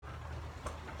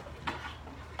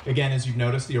Again, as you've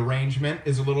noticed, the arrangement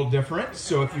is a little different.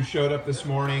 So if you showed up this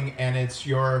morning and it's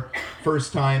your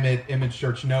first time at Image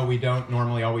Church, no, we don't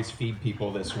normally always feed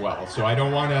people this well. So I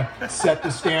don't want to set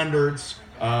the standards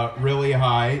really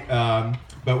high,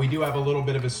 but we do have a little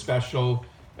bit of a special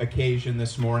occasion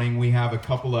this morning. We have a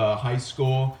couple of high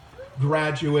school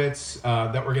graduates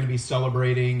that we're going to be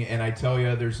celebrating, and I tell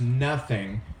you, there's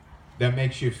nothing that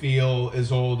makes you feel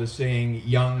as old as seeing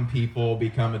young people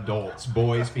become adults,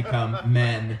 boys become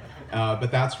men,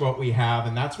 but that's what we have,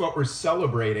 and that's what we're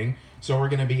celebrating. So we're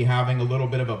going to be having a little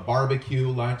bit of a barbecue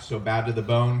lunch, so Bad to the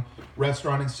Bone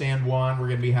restaurant in San Juan. We're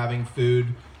going to be having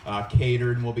food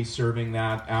catered, and we'll be serving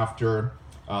that after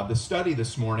the study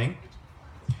this morning.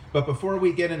 But before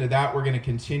we get into that, we're going to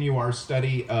continue our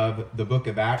study of the book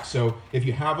of Acts. So if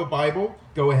you have a Bible,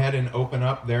 go ahead and open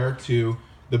up there to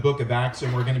the book of Acts,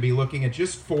 and we're going to be looking at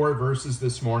just 4 verses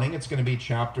this morning. It's going to be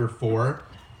chapter 4,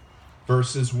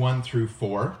 verses 1 through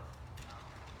 4.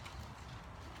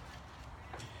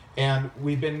 And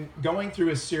we've been going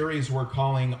through a series we're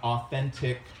calling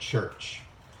Authentic Church.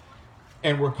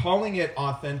 And we're calling it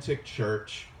Authentic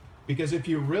Church because if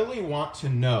you really want to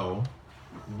know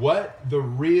what the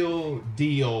real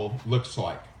deal looks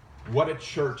like, what a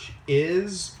church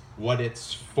is, what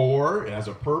it's for, it has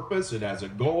a purpose, it has a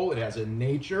goal, it has a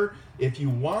nature. If you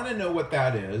want to know what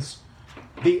that is,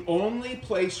 the only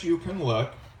place you can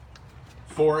look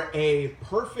for a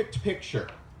perfect picture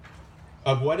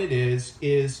of what it is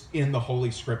in the Holy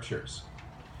Scriptures.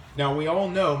 Now, we all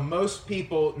know, most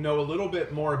people know a little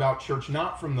bit more about church,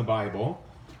 not from the Bible,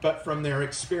 but from their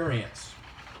experience.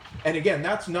 And again,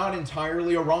 that's not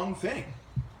entirely a wrong thing.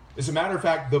 As a matter of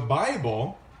fact, the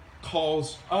Bible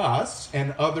calls us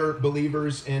and other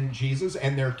believers in Jesus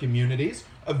and their communities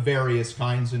of various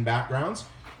kinds and backgrounds,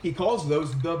 he calls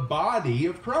those the body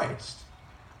of Christ.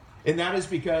 And that is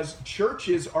because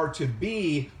churches are to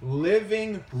be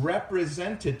living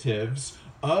representatives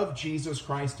of Jesus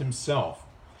Christ himself.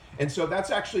 And so that's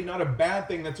actually not a bad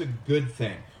thing, that's a good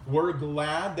thing. We're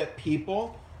glad that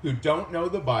people who don't know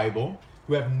the Bible,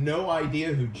 who have no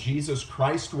idea who Jesus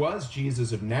Christ was,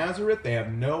 Jesus of Nazareth. They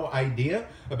have no idea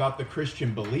about the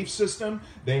Christian belief system.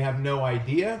 They have no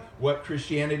idea what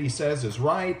Christianity says is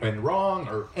right and wrong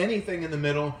or anything in the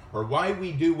middle or why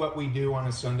we do what we do on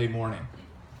a Sunday morning.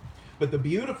 But the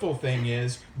beautiful thing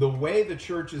is the way the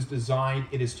church is designed,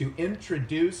 it is to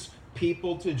introduce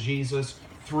people to Jesus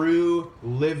through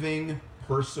living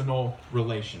personal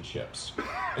relationships.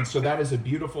 And so that is a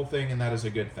beautiful thing and that is a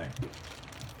good thing.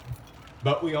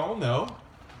 But we all know,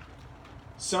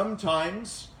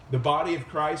 sometimes the body of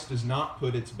Christ does not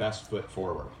put its best foot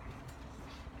forward.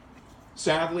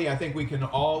 Sadly, I think we can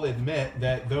all admit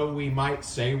that though we might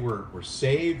say we're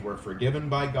saved, we're forgiven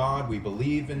by God, we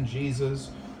believe in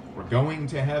Jesus, we're going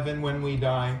to heaven when we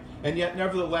die, and yet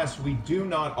nevertheless, we do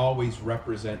not always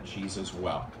represent Jesus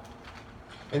well.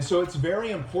 And so it's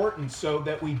very important so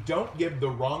that we don't give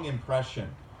the wrong impression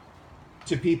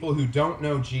to people who don't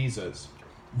know Jesus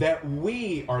that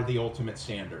we are the ultimate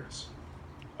standards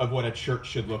of what a church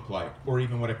should look like, or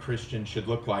even what a Christian should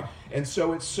look like. And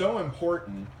so it's so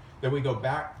important that we go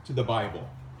back to the Bible,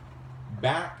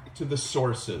 back to the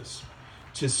sources,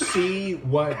 to see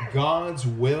what God's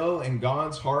will and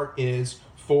God's heart is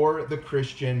for the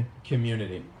Christian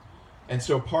community. And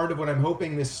so part of what I'm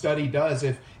hoping this study does,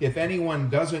 if anyone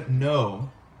doesn't know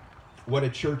what a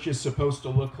church is supposed to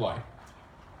look like,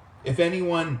 if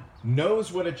anyone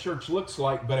knows what a church looks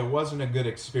like, but it wasn't a good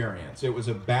experience, it was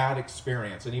a bad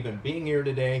experience, and even being here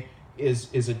today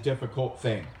is a difficult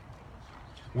thing.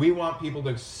 We want people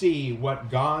to see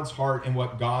what God's heart and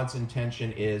what God's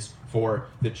intention is for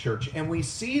the church. And we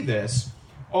see this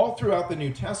all throughout the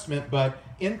New Testament, but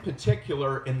in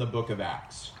particular in the book of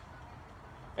Acts.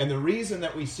 And the reason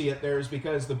that we see it there is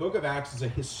because the book of Acts is a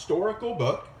historical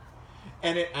book,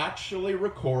 and it actually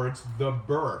records the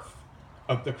birth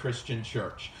of the Christian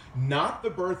church. Not the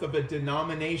birth of a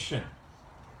denomination,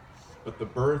 but the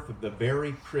birth of the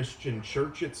very Christian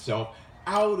church itself,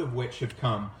 out of which have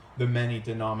come the many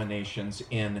denominations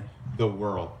in the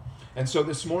world. And so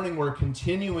this morning we're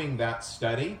continuing that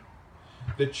study.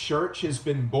 The church has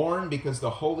been born because the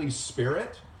Holy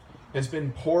Spirit has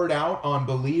been poured out on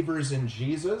believers in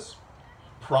Jesus.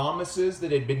 Promises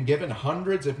that had been given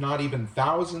hundreds, if not even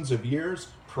thousands of years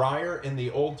prior in the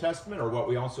Old Testament, or what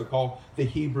we also call the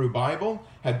Hebrew Bible,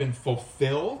 had been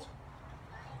fulfilled,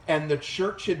 and the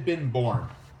church had been born.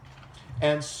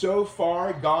 And so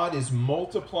far, God is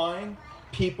multiplying.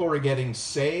 People are getting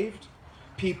saved.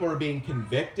 People are being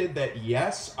convicted that,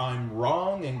 yes, I'm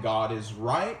wrong and God is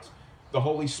right. The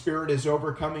Holy Spirit is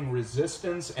overcoming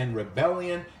resistance and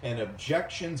rebellion and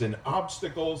objections and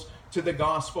obstacles to the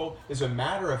gospel. As a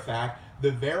matter of fact,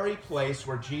 the very place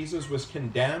where Jesus was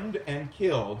condemned and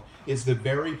killed is the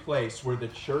very place where the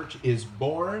church is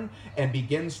born and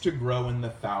begins to grow in the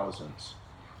thousands.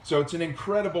 So it's an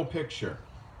incredible picture.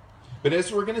 But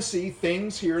as we're going to see,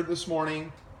 things here this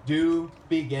morning do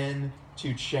begin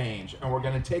to change. And we're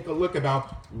going to take a look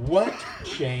about what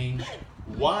changed,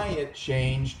 why it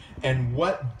changed, and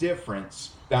what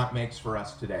difference that makes for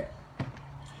us today.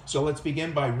 So let's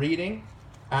begin by reading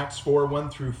Acts 4, 1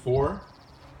 through 4.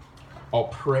 I'll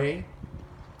pray,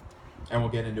 and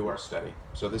we'll get into our study.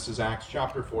 So this is Acts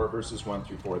chapter 4, verses 1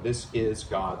 through 4. This is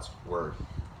God's word.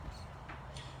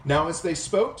 Now as they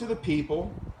spoke to the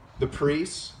people, the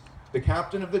priests, the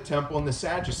captain of the temple, and the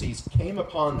Sadducees came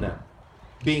upon them,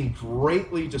 being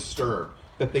greatly disturbed,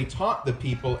 that they taught the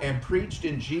people and preached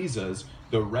in Jesus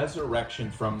the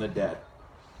resurrection from the dead.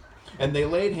 And they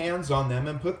laid hands on them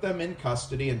and put them in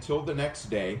custody until the next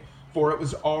day, for it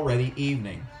was already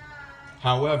evening.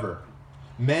 However,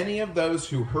 many of those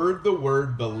who heard the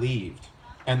word believed,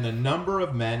 and the number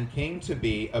of men came to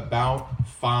be about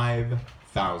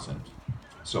 5,000.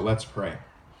 So let's pray.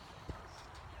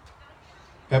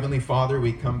 Heavenly Father,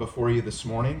 we come before you this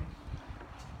morning,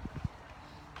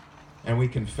 and we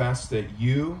confess that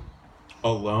you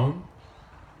alone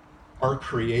are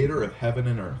creator of heaven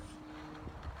and earth.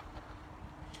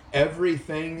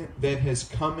 Everything that has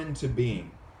come into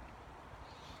being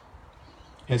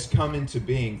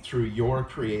through your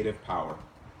creative power.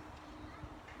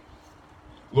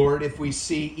 Lord, if we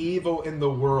see evil in the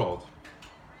world,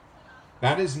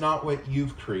 that is not what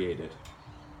you've created.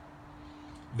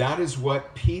 That is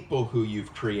what people who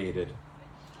you've created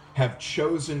have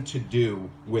chosen to do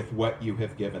with what you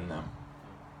have given them.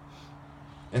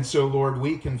 And so, Lord,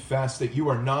 we confess that you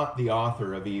are not the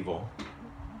author of evil.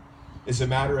 As a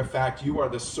matter of fact, you are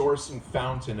the source and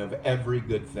fountain of every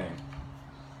good thing.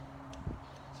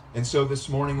 And so this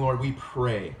morning, Lord, we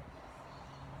pray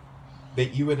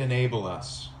that you would enable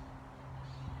us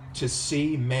to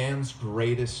see man's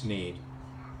greatest need.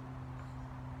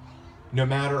 No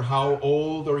matter how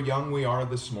old or young we are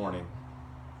this morning,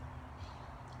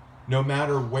 no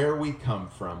matter where we come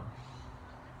from,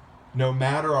 no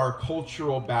matter our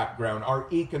cultural background, our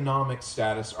economic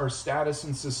status, our status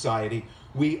in society,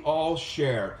 we all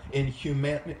share in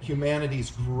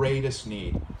humanity's greatest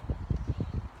need,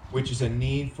 which is a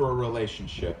need for a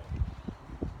relationship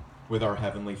with our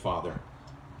Heavenly Father.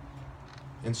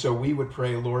 And so we would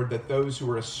pray, Lord, that those who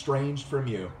are estranged from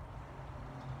you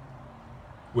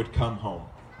would come home.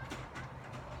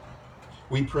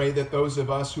 We pray that those of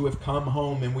us who have come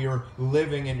home and we are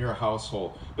living in your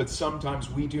household, but sometimes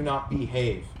we do not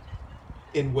behave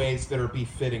in ways that are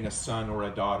befitting a son or a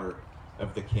daughter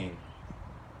of the King.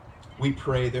 We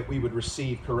pray that we would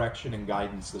receive correction and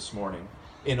guidance this morning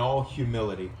in all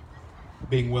humility,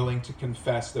 being willing to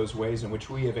confess those ways in which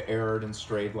we have erred and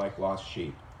strayed like lost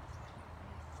sheep.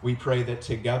 We pray that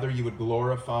together you would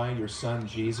glorify your Son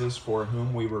Jesus, for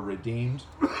whom we were redeemed.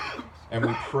 And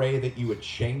we pray that you would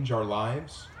change our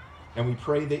lives. And we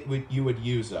pray that you would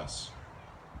use us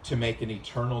to make an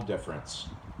eternal difference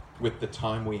with the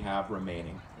time we have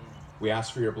remaining. We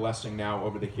ask for your blessing now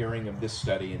over the hearing of this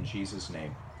study in Jesus'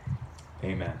 name.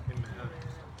 Amen.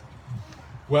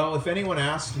 Well, if anyone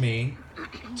asked me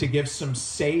to give some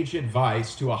sage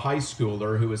advice to a high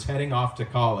schooler who is heading off to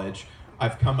college,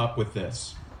 I've come up with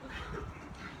this.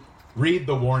 Read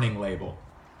the warning label.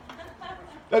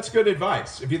 That's good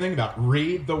advice. If you think about it,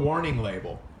 read the warning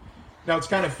label. Now, it's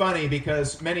kind of funny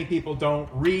because many people don't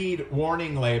read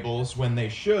warning labels when they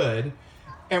should,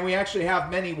 and we actually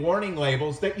have many warning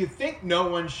labels that you think no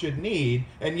one should need,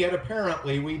 and yet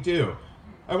apparently we do.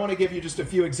 I want to give you just a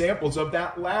few examples of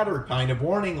that latter kind of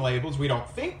warning labels we don't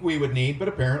think we would need, but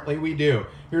apparently we do.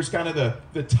 Here's kind of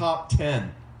the top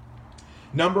 10.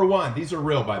 Number 1, these are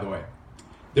real, by the way.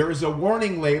 There is a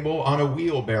warning label on a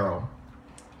wheelbarrow,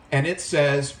 and it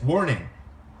says, warning,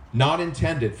 not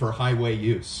intended for highway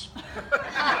use.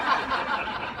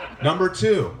 Number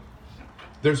 2,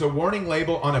 there's a warning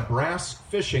label on a brass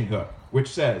fishing hook, which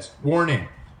says, warning,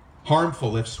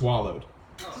 harmful if swallowed.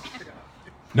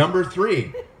 Number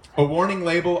 3, a warning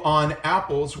label on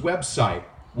Apple's website,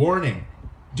 warning,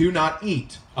 do not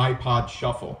eat iPod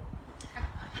Shuffle.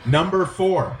 Number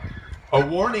 4, a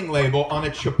warning label on a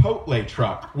Chipotle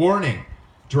truck, warning,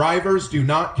 drivers do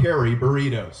not carry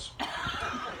burritos.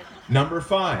 Number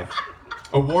 5,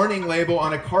 a warning label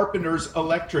on a carpenter's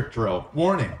electric drill,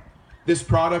 warning, this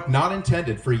product not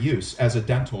intended for use as a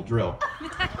dental drill.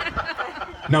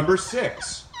 Number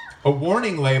 6, a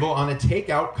warning label on a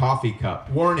takeout coffee cup,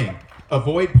 warning,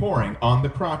 avoid pouring on the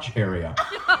crotch area.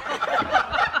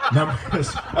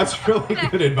 That's really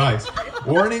good advice.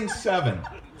 Warning 7,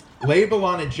 label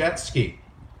on a jet ski.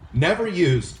 Never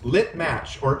use lit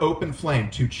match or open flame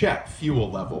to check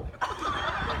fuel level.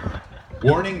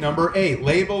 Warning number 8,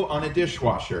 label on a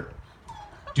dishwasher.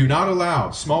 Do not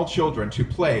allow small children to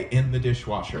play in the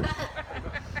dishwasher.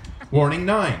 Warning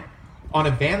 9, on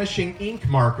a vanishing ink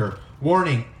marker.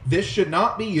 Warning, this should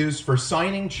not be used for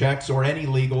signing checks or any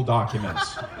legal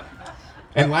documents.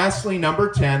 And lastly, number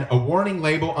 10, a warning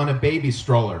label on a baby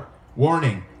stroller.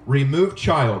 Warning, remove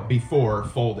child before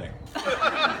folding.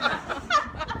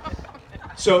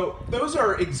 So those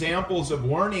are examples of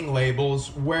warning labels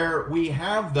where we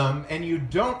have them and you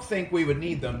don't think we would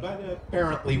need them, but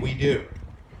apparently we do.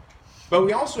 But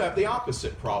we also have the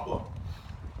opposite problem.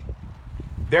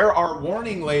 There are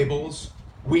warning labels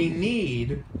we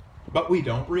need, but we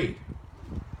don't read.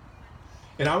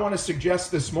 And I want to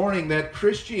suggest this morning that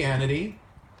Christianity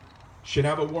should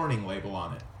have a warning label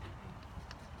on it.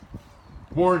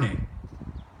 Warning: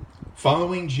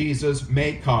 following Jesus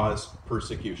may cause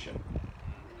persecution.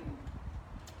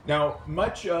 Now,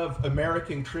 much of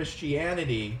American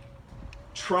Christianity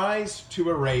tries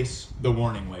to erase the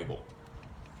warning label.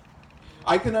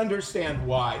 I can understand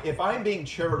why. If I'm being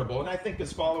charitable, and I think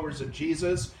as followers of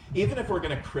Jesus, even if we're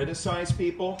going to criticize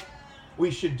people,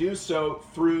 we should do so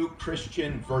through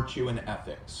Christian virtue and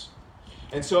ethics.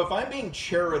 And so if I'm being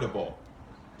charitable,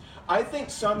 I think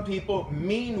some people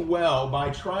mean well by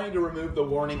trying to remove the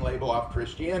warning label off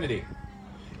Christianity.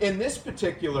 In this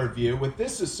particular view, with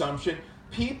this assumption,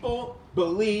 people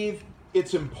believe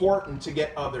it's important to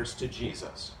get others to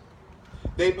Jesus.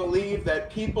 They believe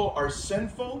that people are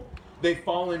sinful. They've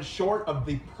fallen short of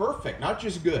the perfect, not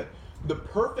just good, the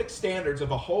perfect standards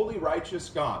of a holy, righteous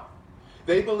God.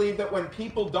 They believe that when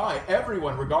people die,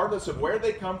 everyone, regardless of where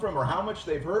they come from or how much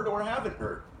they've heard or haven't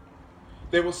heard,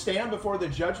 they will stand before the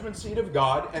judgment seat of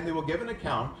God and they will give an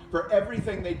account for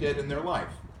everything they did in their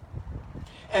life.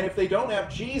 And if they don't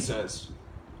have Jesus,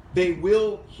 they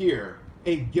will hear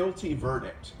a guilty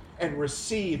verdict and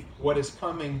receive what is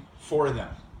coming for them.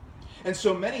 And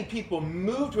so many people,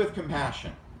 moved with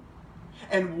compassion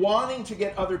and wanting to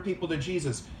get other people to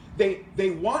Jesus,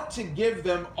 they want to give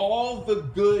them all the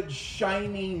good,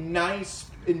 shiny, nice,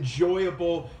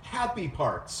 enjoyable, happy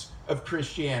parts of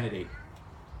Christianity.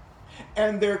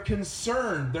 And they're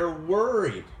concerned, they're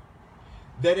worried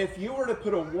that if you were to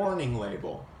put a warning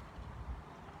label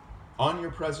on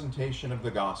your presentation of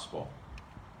the gospel,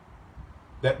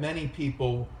 that many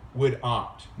people would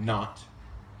opt not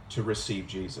to receive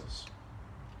Jesus.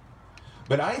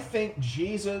 But I think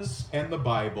Jesus and the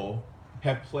Bible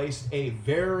have placed a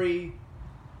very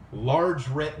large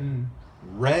written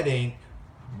red ink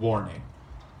warning.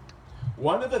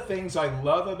 One of the things I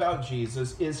love about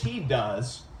Jesus is he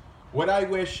does what I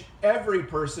wish every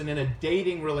person in a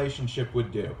dating relationship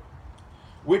would do,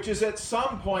 which is at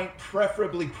some point,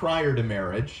 preferably prior to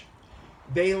marriage,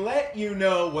 they let you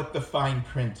know what the fine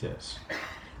print is,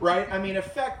 right? I mean,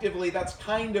 effectively, that's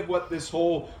kind of what this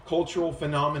whole cultural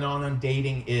phenomenon on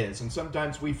dating is. And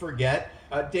sometimes we forget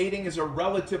dating is a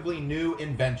relatively new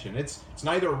invention. It's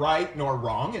neither right nor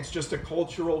wrong. It's just a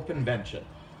cultural convention.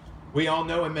 We all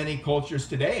know in many cultures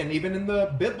today, and even in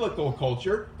the biblical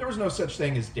culture, there was no such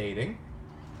thing as dating.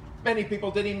 Many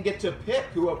people didn't even get to pick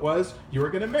who it was you were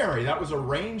going to marry. That was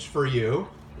arranged for you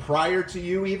prior to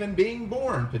you even being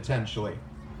born, potentially.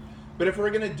 But if we're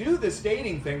going to do this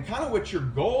dating thing, kind of what your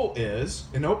goal is,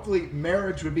 and hopefully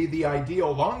marriage would be the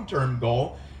ideal long-term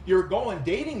goal, your goal in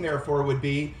dating, therefore, would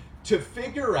be to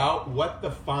figure out what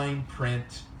the fine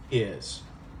print is.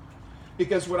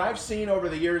 Because what I've seen over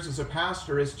the years as a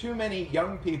pastor is too many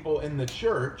young people in the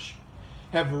church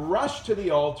have rushed to the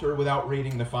altar without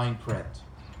reading the fine print.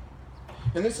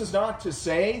 And this is not to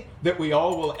say that we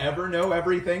all will ever know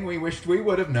everything we wished we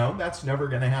would have known. That's never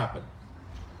going to happen.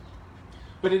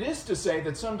 But it is to say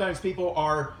that sometimes people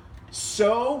are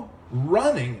so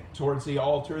running towards the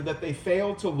altar that they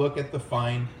fail to look at the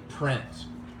fine print.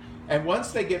 And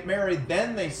once they get married,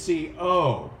 then they see,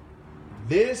 oh,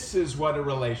 this is what a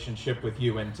relationship with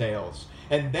you entails.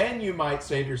 And then you might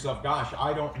say to yourself, gosh,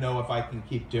 I don't know if I can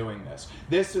keep doing this.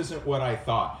 This isn't what I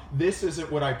thought. This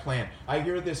isn't what I planned. I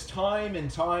hear this time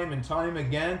and time and time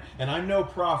again, and I'm no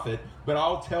prophet, but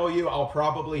I'll tell you, I'll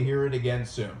probably hear it again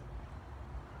soon.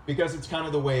 Because it's kind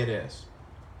of the way it is.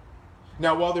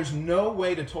 Now, while there's no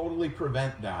way to totally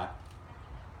prevent that,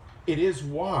 it is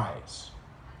wise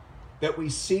that we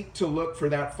seek to look for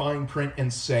that fine print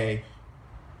and say,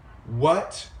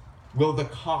 what will the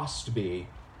cost be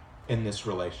in this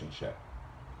relationship?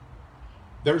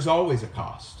 There's always a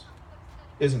cost,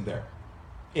 isn't there?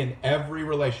 In every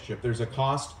relationship, there's a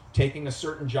cost taking a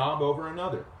certain job over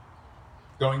another,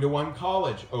 going to one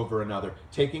college over another,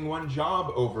 taking one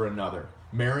job over another,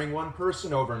 marrying one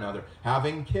person over another,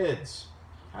 having kids,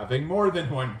 having more than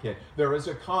one kid. There is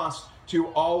a cost to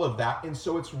all of that, and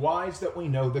so it's wise that we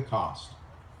know the cost.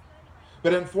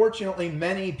 But unfortunately,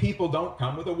 many people don't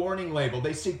come with a warning label.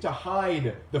 They seek to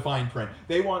hide the fine print.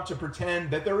 They want to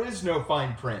pretend that there is no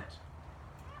fine print.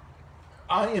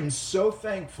 I am so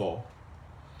thankful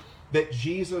that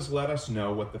Jesus let us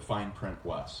know what the fine print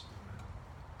was.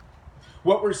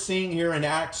 What we're seeing here in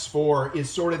Acts 4 is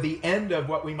sort of the end of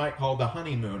what we might call the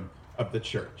honeymoon of the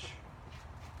church.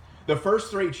 The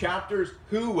first 3 chapters,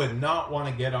 who would not want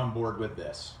to get on board with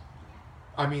this?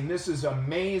 I mean, this is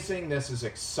amazing. This is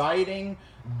exciting.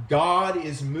 God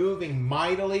is moving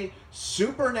mightily.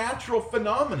 Supernatural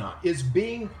phenomena is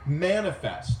being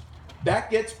manifest.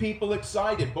 That gets people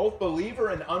excited, both believer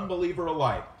and unbeliever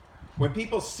alike. When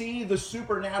people see the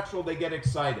supernatural, they get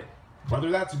excited. Whether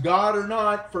that's God or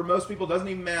not, for most people, doesn't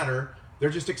even matter. They're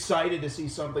just excited to see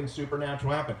something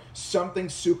supernatural happen. Something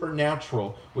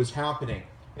supernatural was happening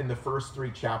in the first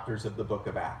 3 chapters of the book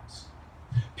of Acts.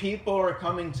 People are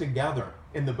coming together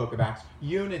in the book of Acts.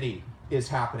 Unity is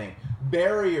happening.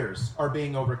 Barriers are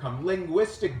being overcome.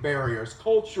 Linguistic barriers,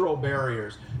 cultural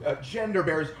barriers, gender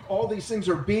barriers. All these things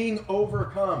are being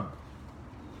overcome.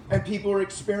 And people are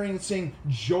experiencing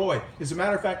joy. As a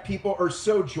matter of fact, people are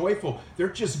so joyful. They're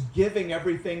just giving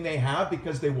everything they have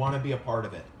because they want to be a part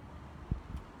of it.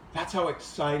 That's how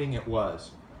exciting it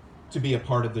was to be a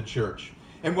part of the church.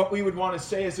 And what we would want to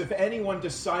say is, if anyone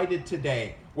decided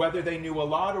today, whether they knew a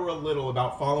lot or a little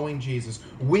about following Jesus,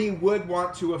 we would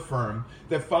want to affirm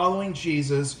that following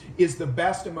Jesus is the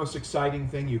best and most exciting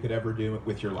thing you could ever do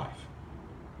with your life.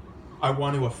 I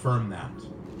want to affirm that.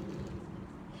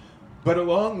 But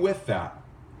along with that,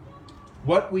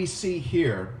 what we see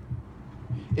here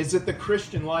is that the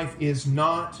Christian life is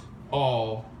not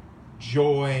all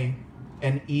joy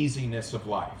and easiness of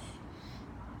life.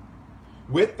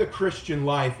 With the Christian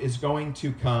life is going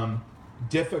to come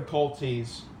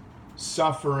difficulties,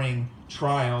 suffering,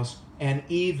 trials, and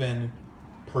even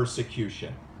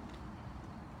persecution.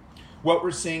 What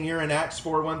we're seeing here in Acts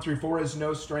 4, 1 through 4 is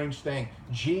no strange thing.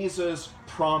 Jesus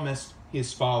promised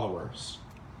his followers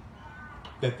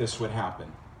that this would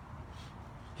happen.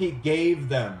 He gave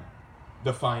them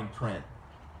the fine print.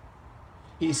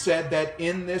 He said that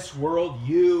in this world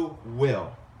you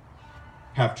will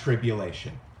have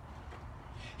tribulation.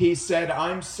 He said,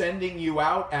 I'm sending you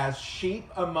out as sheep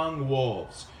among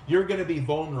wolves. You're going to be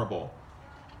vulnerable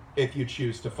if you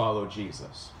choose to follow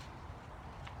Jesus.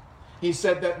 He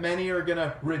said that many are going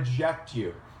to reject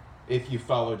you if you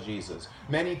follow Jesus.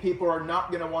 Many people are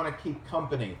not going to want to keep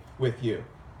company with you.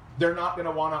 They're not going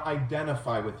to want to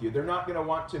identify with you. They're not going to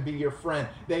want to be your friend.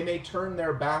 They may turn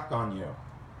their back on you.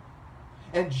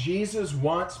 And Jesus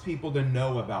wants people to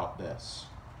know about this.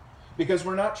 Because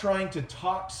we're not trying to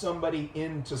talk somebody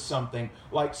into something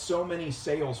like so many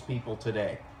salespeople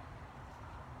today,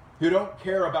 who don't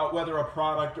care about whether a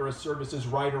product or a service is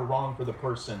right or wrong for the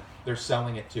person they're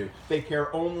selling it to. They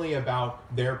care only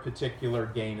about their particular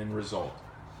gain and result.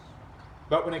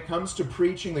 But when it comes to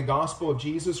preaching the gospel of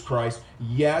Jesus Christ,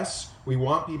 yes, we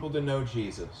want people to know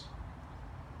Jesus.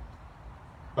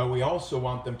 But we also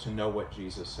want them to know what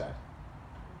Jesus said.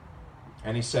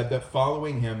 And he said that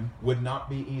following him would not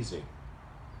be easy,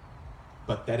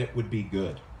 but that it would be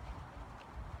good.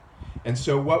 And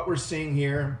so what we're seeing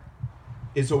here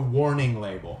is a warning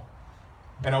label.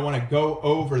 And I want to go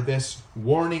over this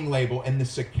warning label and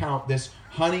this account, this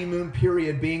honeymoon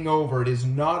period being over. It is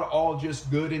not all just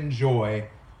good and joy,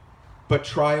 but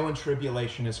trial and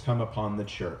tribulation has come upon the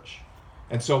church.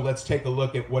 And so let's take a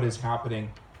look at what is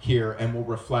happening here, and we'll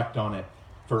reflect on it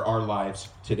for our lives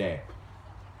today.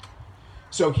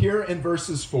 So here in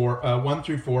verses 1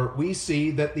 through 4, we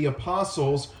see that the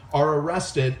apostles are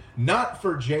arrested not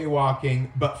for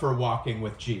jaywalking, but for walking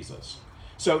with Jesus.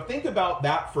 So think about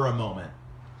that for a moment.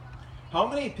 How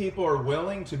many people are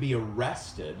willing to be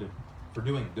arrested for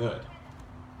doing good?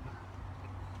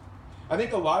 I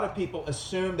think a lot of people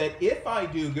assume that if I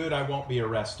do good, I won't be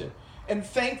arrested. And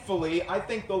thankfully, I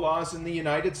think the laws in the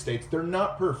United States, they're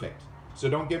not perfect. So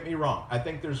don't get me wrong. I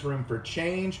think there's room for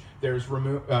change. There's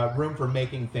room for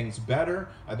making things better.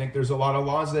 I think there's a lot of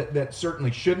laws that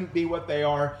certainly shouldn't be what they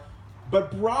are.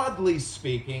 But broadly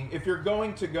speaking, if you're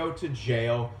going to go to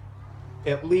jail,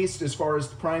 at least as far as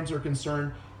the crimes are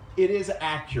concerned, it is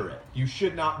accurate. You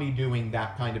should not be doing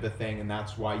that kind of a thing, and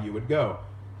that's why you would go.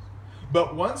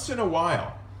 But once in a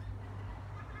while,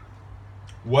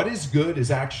 what is good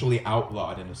is actually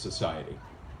outlawed in a society.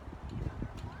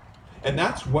 And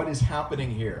that's what is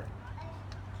happening here.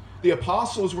 The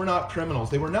apostles were not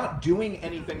criminals. They were not doing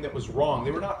anything that was wrong.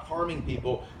 They were not harming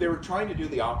people. They were trying to do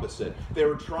the opposite. They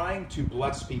were trying to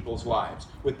bless people's lives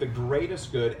with the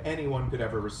greatest good anyone could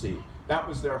ever receive. That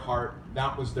was their heart.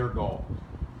 That was their goal.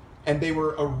 And they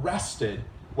were arrested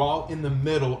while in the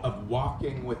middle of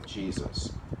walking with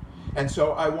Jesus. And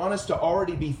so I want us to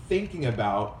already be thinking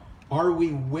about, are we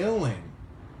willing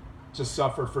to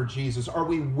suffer for Jesus? Are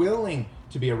we willing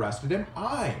to be arrested? Am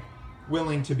I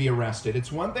willing to be arrested?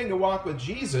 It's one thing to walk with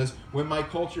Jesus when my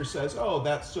culture says, oh,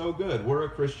 that's so good. We're a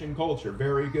Christian culture.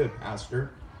 Very good,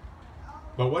 Pastor.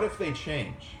 But what if they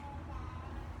change?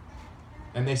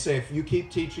 And they say, if you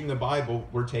keep teaching the Bible,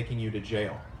 we're taking you to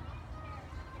jail.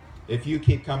 If you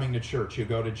keep coming to church, you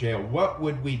go to jail. What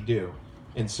would we do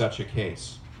in such a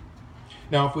case?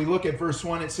 Now, if we look at verse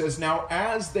 1, it says, now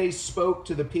as they spoke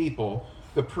to the people,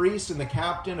 the priests and the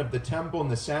captain of the temple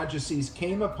and the Sadducees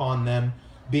came upon them,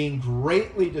 being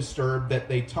greatly disturbed that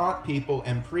they taught people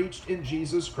and preached in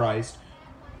Jesus Christ,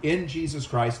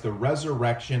 the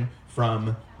resurrection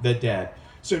from the dead.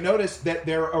 So notice that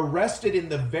they're arrested in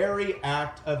the very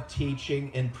act of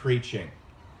teaching and preaching.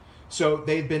 So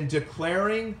they've been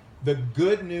declaring the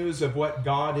good news of what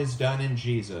God has done in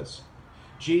Jesus.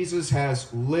 Jesus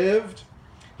has lived.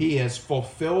 He has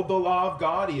fulfilled the law of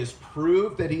God. He has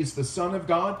proved that he's the Son of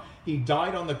God. He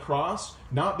died on the cross,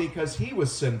 not because he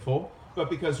was sinful, but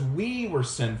because we were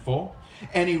sinful.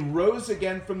 And he rose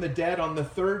again from the dead on the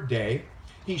third day.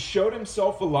 He showed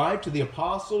himself alive to the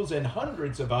apostles and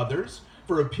hundreds of others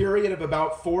for a period of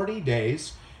about 40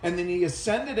 days. And then he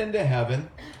ascended into heaven.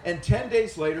 And 10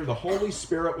 days later, the Holy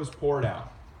Spirit was poured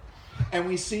out. And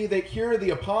we see that here the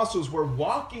apostles were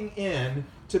walking in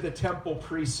to the temple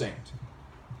precinct.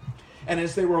 And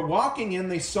as they were walking in,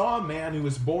 they saw a man who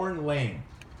was born lame.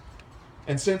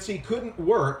 And since he couldn't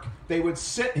work,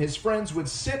 his friends would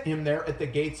sit him there at the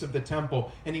gates of the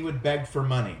temple, and he would beg for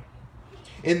money.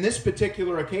 In this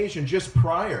particular occasion, just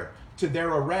prior to their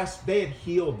arrest, they had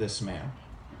healed this man.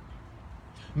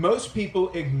 Most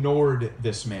people ignored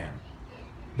this man.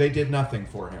 They did nothing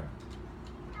for him.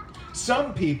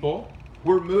 Some people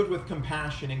were moved with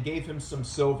compassion and gave him some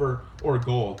silver or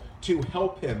gold to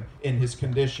help him in his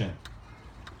condition.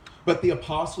 But the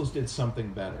apostles did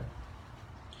something better.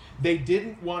 They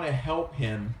didn't want to help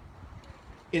him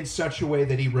in such a way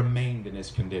that he remained in his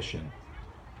condition.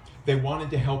 They wanted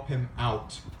to help him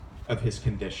out of his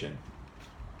condition.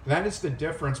 That is the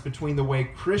difference between the way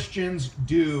Christians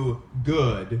do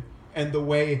good and the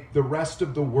way the rest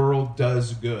of the world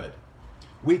does good.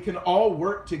 We can all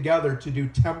work together to do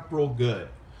temporal good.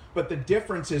 But the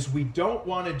difference is we don't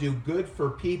want to do good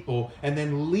for people and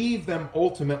then leave them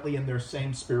ultimately in their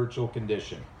same spiritual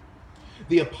condition.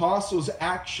 The apostles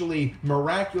actually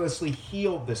miraculously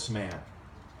healed this man.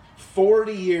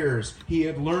 40 years he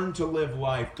had learned to live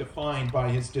life defined by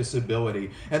his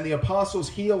disability. And the apostles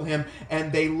heal him,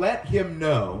 and they let him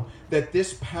know that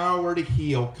this power to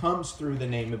heal comes through the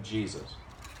name of Jesus.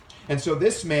 And so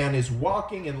this man is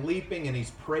walking and leaping, and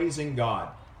he's praising God.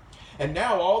 And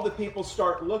now all the people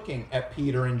start looking at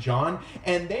Peter and John,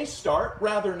 and they start,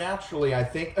 rather naturally, I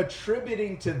think,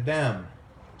 attributing to them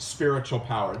spiritual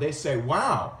power. They say,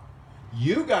 wow,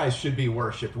 you guys should be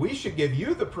worshipped. We should give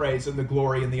you the praise and the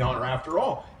glory and the honor. After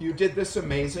all, you did this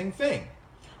amazing thing.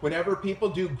 Whenever people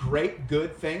do great,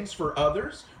 good things for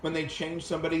others, when they change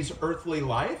somebody's earthly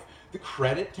life, the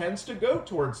credit tends to go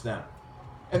towards them.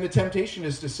 And the temptation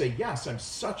is to say, yes, I'm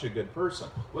such a good person.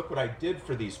 Look what I did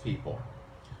for these people.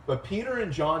 But Peter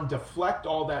and John deflect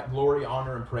all that glory,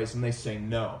 honor, and praise, and they say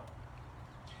no.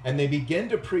 And they begin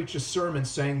to preach a sermon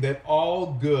saying that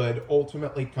all good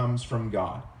ultimately comes from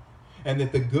God. And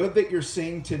that the good that you're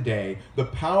seeing today, the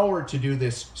power to do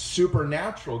this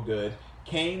supernatural good,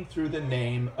 came through the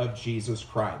name of Jesus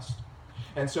Christ.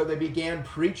 And so they began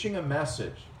preaching a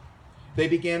message. They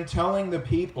began telling the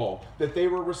people that they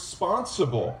were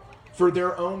responsible for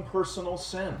their own personal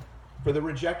sin, for the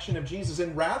rejection of Jesus.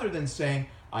 And rather than saying,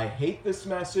 I hate this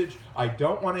message, I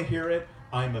don't want to hear it,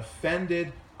 I'm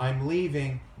offended, I'm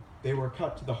leaving, they were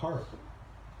cut to the heart.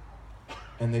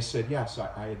 And they said, yes,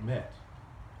 I admit,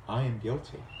 I am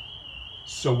guilty.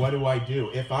 So what do I do?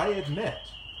 If I admit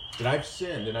that I've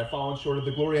sinned and I've fallen short of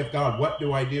the glory of God, what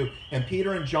do I do? And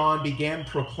Peter and John began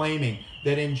proclaiming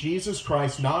that in Jesus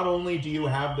Christ, not only do you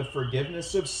have the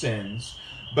forgiveness of sins,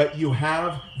 but you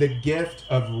have the gift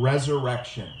of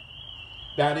resurrection.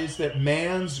 That is, that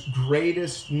man's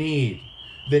greatest need,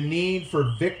 the need for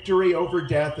victory over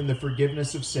death and the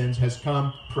forgiveness of sins, has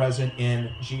come present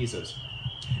in Jesus.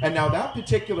 And now that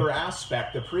particular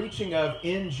aspect, the preaching of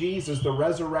in Jesus, the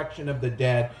resurrection of the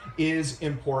dead, is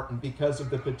important because of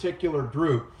the particular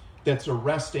group that's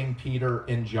arresting Peter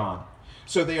and John.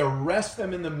 So they arrest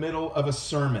them in the middle of a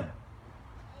sermon.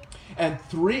 And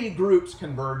three groups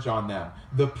converge on them: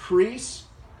 the priests,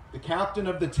 the captain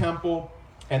of the temple,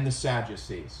 and the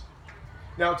Sadducees.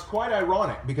 Now it's quite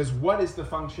ironic, because what is the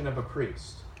function of a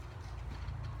priest?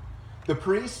 The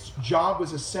priest's job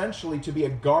was essentially to be a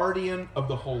guardian of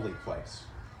the holy place.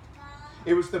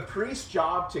 It was the priest's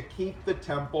job to keep the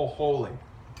temple holy.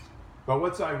 But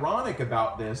what's ironic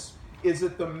about this is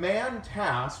that the man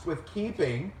tasked with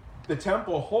keeping the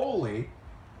temple holy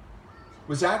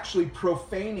was actually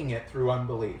profaning it through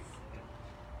unbelief.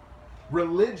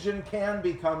 Religion can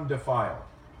become defiled.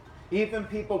 Even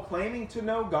people claiming to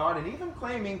know God and even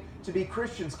claiming to be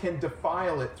Christians can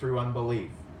defile it through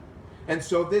unbelief. And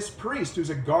so this priest, who's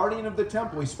a guardian of the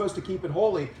temple, he's supposed to keep it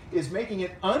holy, is making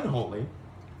it unholy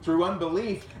through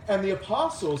unbelief. And the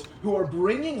apostles, who are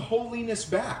bringing holiness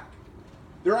back,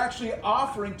 they're actually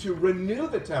offering to renew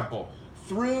the temple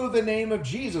through the name of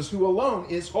Jesus, who alone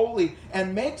is holy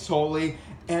and makes holy.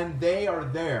 And they are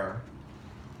there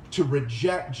to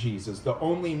reject Jesus, the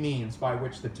only means by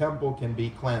which the temple can be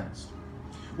cleansed.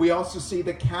 We also see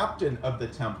the captain of the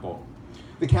temple.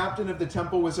 The captain of the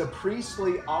temple was a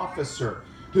priestly officer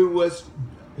whose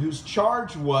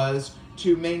charge was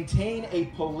to maintain a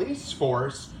police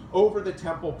force over the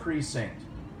temple precinct.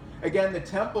 Again, the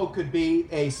temple could be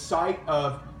a site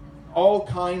of all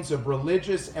kinds of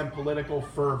religious and political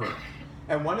fervor.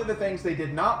 And one of the things they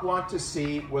did not want to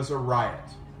see was a riot.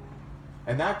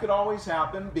 And that could always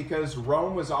happen because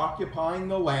Rome was occupying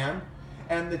the land,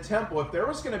 and the temple, if there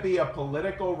was going to be a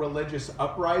political religious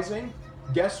uprising,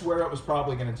 guess where it was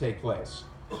probably going to take place?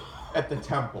 At the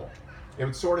temple. It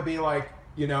would sort of be like,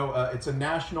 it's a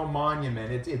national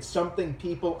monument. It's something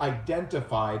people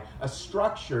identified, a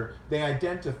structure they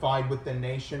identified with the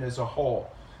nation as a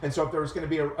whole. And so if there was going to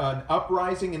be an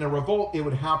uprising and a revolt, it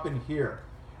would happen here.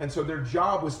 And so their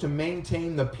job was to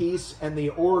maintain the peace and the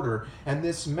order. And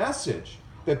this message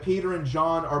that Peter and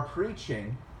John are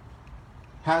preaching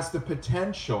has the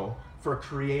potential for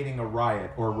creating a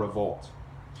riot or revolt.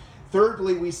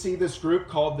 Thirdly, we see this group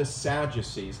called the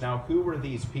Sadducees. Now, who were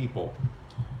these people?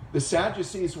 The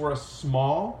Sadducees were a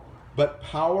small but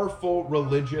powerful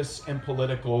religious and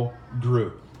political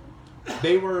group.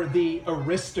 They were the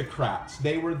aristocrats.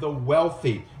 They were the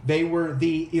wealthy. They were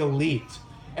the elite.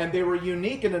 And they were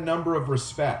unique in a number of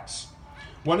respects.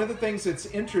 One of the things that's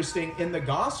interesting in the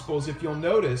Gospels, if you'll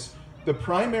notice, the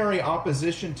primary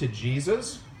opposition to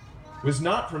Jesus was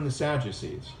not from the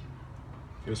Sadducees.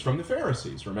 It was from the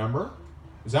Pharisees, remember?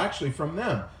 It was actually from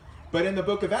them. But in the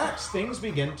book of Acts, things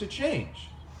begin to change.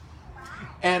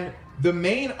 And the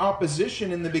main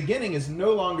opposition in the beginning is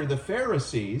no longer the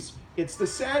Pharisees, it's the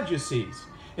Sadducees.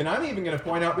 And I'm even going to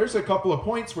point out there's a couple of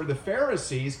points where the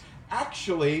Pharisees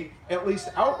actually, at least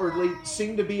outwardly,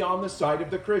 seem to be on the side of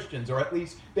the Christians, or at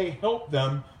least they help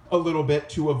them a little bit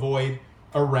to avoid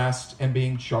arrest and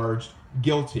being charged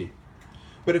guilty.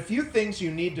 But a few things you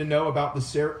need to know about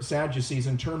the Sadducees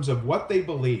in terms of what they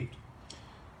believed.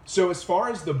 So as far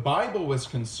as the Bible was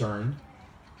concerned,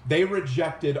 they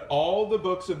rejected all the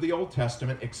books of the Old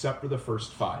Testament except for the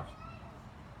first 5.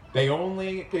 They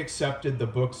only accepted the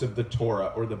books of the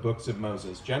Torah, or the books of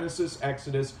Moses: Genesis,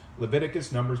 Exodus,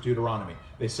 Leviticus, Numbers, Deuteronomy.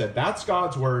 They said that's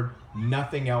God's word,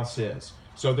 nothing else is.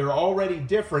 So they're already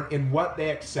different in what they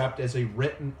accept as a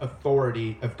written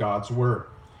authority of God's word.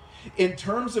 In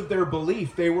terms of their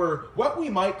belief, they were what we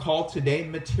might call today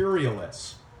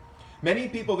materialists. Many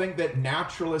people think that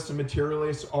naturalists and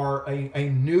materialists are a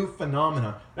new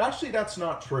phenomenon. But actually, that's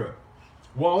not true.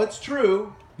 While it's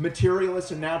true,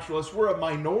 materialists and naturalists were a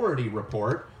minority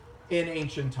report in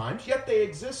ancient times, yet they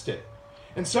existed.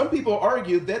 And some people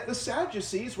argued that the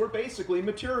Sadducees were basically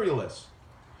materialists.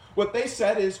 What they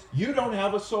said is, you don't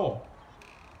have a soul.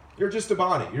 You're just a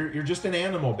body. You're just an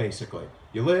animal, basically.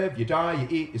 You live, you die, you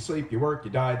eat, you sleep, you work,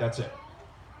 you die, that's it.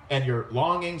 And your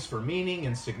longings for meaning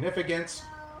and significance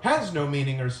has no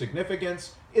meaning or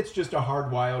significance. It's just a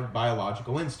hardwired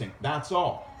biological instinct. That's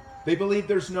all. They believe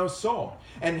there's no soul.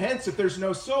 And hence, if there's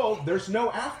no soul, there's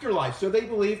no afterlife. So they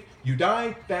believe you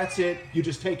die, that's it, you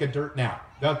just take a dirt nap.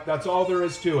 That's all there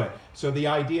is to it. So the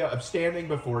idea of standing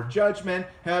before judgment,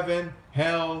 heaven,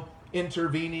 hell,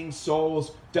 intervening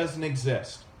souls doesn't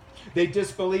exist. They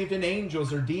disbelieved in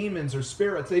angels or demons or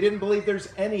spirits. They didn't believe there's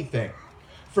anything.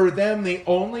 For them, the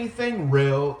only thing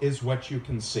real is what you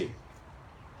can see.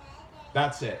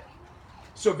 That's it.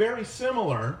 So very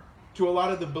similar to a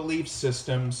lot of the belief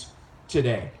systems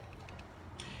today.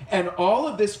 And all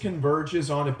of this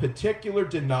converges on a particular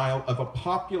denial of a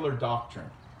popular doctrine.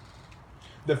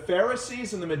 The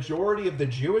Pharisees and the majority of the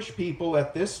Jewish people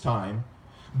at this time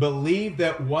believed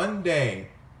that one day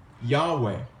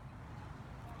Yahweh,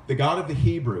 the God of the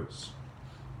Hebrews,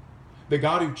 the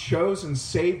God who chose and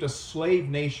saved a slave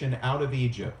nation out of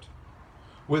Egypt,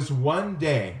 was one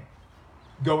day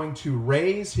going to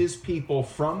raise his people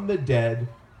from the dead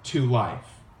to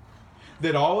life.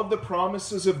 That all of the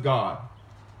promises of God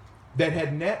that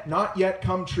had not yet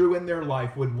come true in their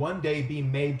life would one day be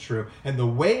made true. And the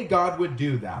way God would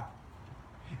do that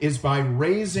is by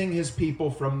raising his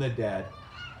people from the dead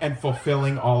and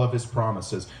fulfilling all of his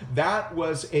promises. That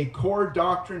was a core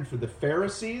doctrine for the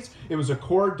Pharisees. It was a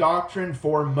core doctrine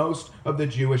for most of the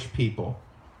Jewish people.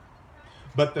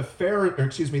 But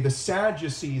the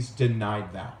Sadducees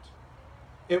denied that.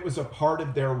 It was a part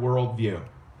of their worldview.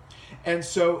 And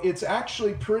so it's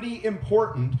actually pretty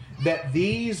important that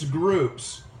these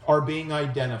groups are being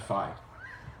identified.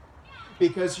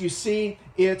 Because you see,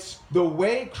 it's the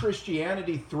way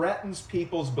Christianity threatens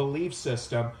people's belief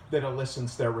system that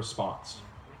elicits their response.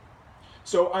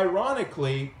 So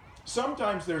ironically,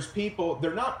 sometimes there's people,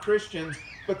 they're not Christians,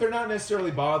 but they're not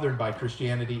necessarily bothered by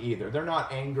Christianity either. They're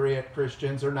not angry at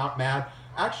Christians, they're not mad.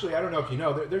 Actually, I don't know if you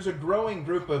know, there's a growing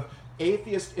group of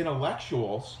atheist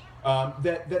intellectuals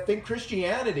that think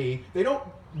Christianity, they don't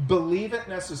believe it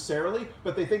necessarily,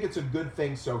 but they think it's a good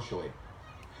thing socially.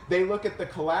 They look at the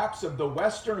collapse of the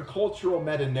Western cultural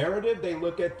meta-narrative. They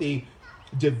look at the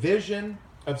division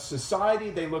of society.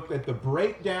 They look at the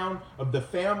breakdown of the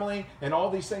family and all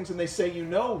these things, and they say, you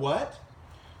know what?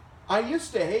 I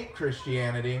used to hate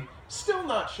Christianity. Still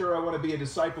not sure I want to be a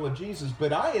disciple of Jesus,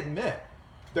 but I admit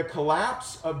the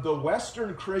collapse of the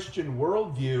Western Christian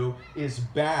worldview is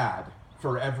bad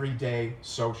for everyday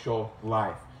social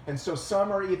life. And so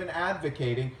some are even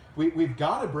advocating, we've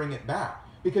got to bring it back,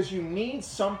 because you need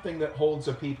something that holds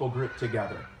a people group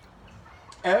together.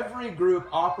 Every group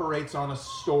operates on a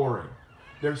story.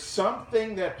 There's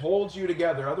something that holds you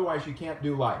together, otherwise you can't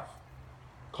do life.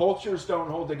 Cultures don't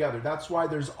hold together. That's why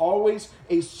there's always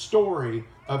a story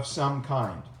of some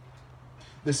kind.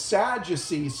 The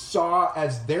Sadducees saw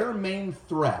as their main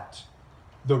threat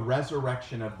the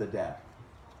resurrection of the dead.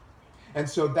 And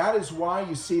so that is why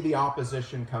you see the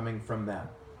opposition coming from them.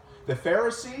 The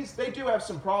Pharisees, they do have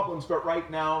some problems, but right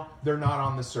now they're not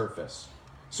on the surface.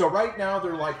 So right now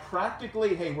they're like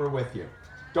practically, hey, we're with you.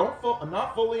 I'm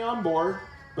not fully on board,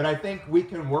 but I think we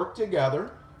can work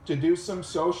together to do some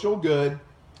social good,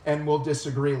 and we'll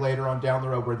disagree later on down the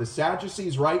road. Where the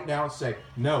Sadducees right now say,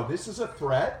 no, this is a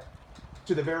threat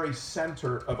to the very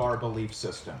center of our belief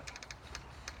system.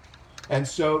 And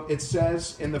so it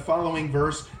says in the following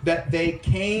verse that they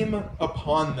came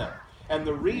upon them. And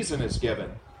the reason is given,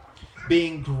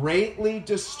 being greatly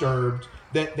disturbed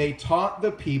that they taught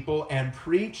the people and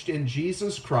preached in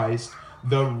Jesus Christ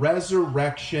the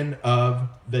resurrection of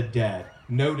the dead.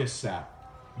 Notice that.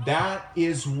 That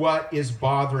is what is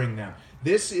bothering them.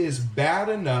 This is bad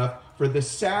enough for the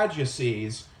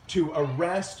Sadducees to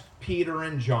arrest Peter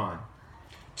and John.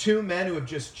 Two men who have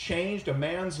just changed a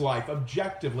man's life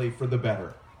objectively for the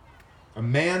better. A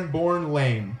man born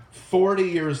lame, 40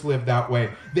 years lived that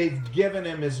way. They've given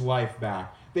him his life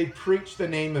back. They preach the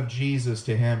name of Jesus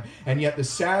to him. And yet the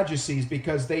Sadducees,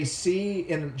 because they see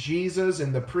in Jesus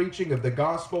and the preaching of the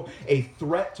gospel a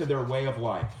threat to their way of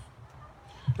life.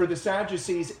 For the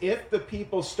Sadducees, if the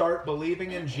people start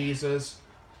believing in Jesus,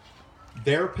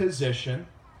 their position,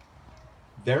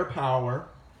 their power,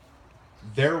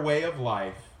 their way of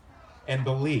life, and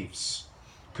beliefs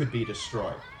could be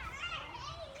destroyed.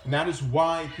 And that is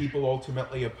why people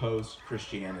ultimately oppose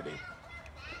Christianity.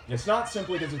 It's not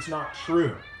simply because it's not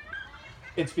true.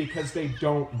 It's because they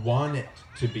don't want it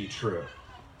to be true.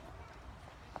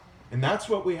 And that's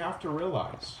what we have to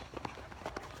realize.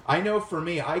 I know for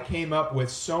me, I came up with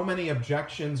so many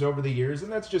objections over the years,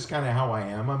 and that's just kind of how I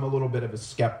am. I'm a little bit of a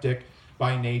skeptic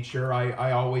by nature.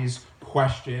 I always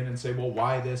question and say, well,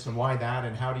 why this and why that,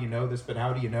 and how do you know this, but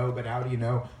how do you know, but how do you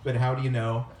know, but how do you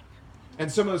know? And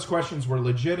some of those questions were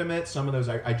legitimate. Some of those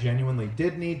I genuinely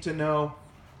did need to know.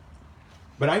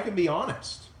 But I can be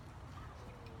honest.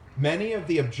 Many of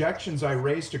the objections I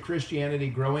raised to Christianity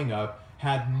growing up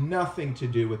had nothing to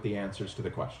do with the answers to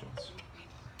the questions.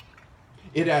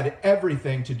 It had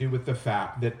everything to do with the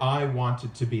fact that I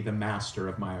wanted to be the master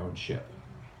of my own ship.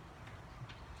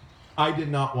 I did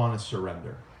not want to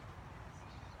surrender.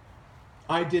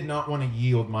 I did not want to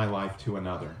yield my life to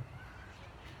another.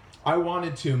 I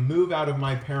wanted to move out of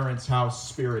my parents' house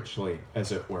spiritually,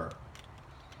 as it were.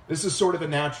 This is sort of a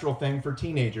natural thing for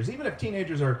teenagers. Even if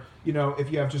teenagers are,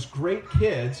 if you have just great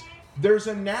kids, there's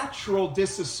a natural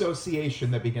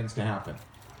disassociation that begins to happen.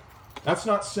 That's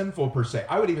not sinful per se.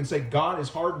 I would even say God has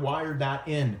hardwired that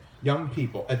in young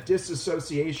people, a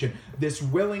disassociation, this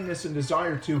willingness and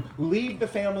desire to leave the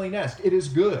family nest. It is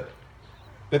good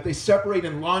that they separate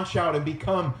and launch out and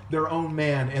become their own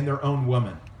man and their own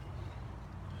woman.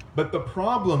 But the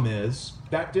problem is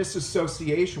that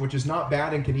disassociation, which is not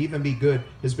bad and can even be good,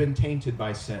 has been tainted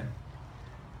by sin.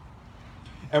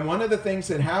 And one of the things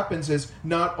that happens is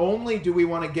not only do we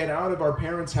want to get out of our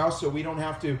parents' house so we don't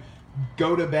have to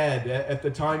go to bed at the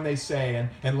time they say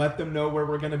and let them know where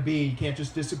we're going to be. You can't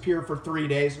just disappear for 3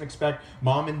 days and expect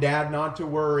mom and dad not to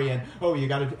worry. And, oh, you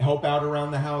got to help out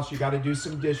around the house. You got to do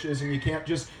some dishes. And you can't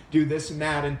just do this and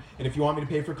that. And if you want me to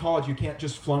pay for college, you can't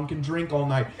just flunk and drink all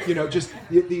night. You know, just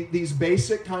these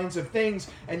basic kinds of things.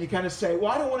 And you kind of say,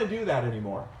 well, I don't want to do that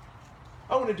anymore.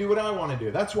 I want to do what I want to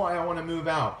do. That's why I want to move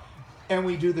out. And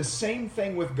we do the same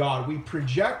thing with God. We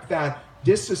project that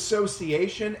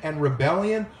disassociation and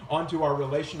rebellion onto our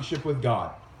relationship with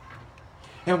God.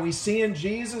 And we see in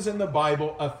Jesus in the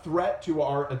Bible a threat to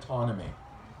our autonomy.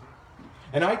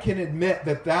 And I can admit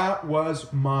that that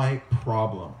was my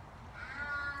problem.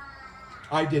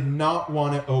 I did not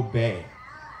want to obey.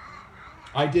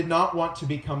 I did not want to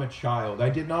become a child. I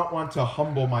did not want to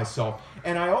humble myself.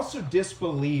 And I also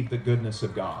disbelieved the goodness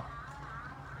of God.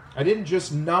 I didn't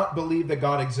just not believe that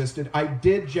God existed. I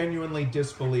did genuinely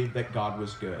disbelieve that God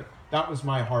was good. That was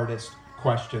my hardest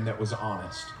question that was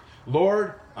honest.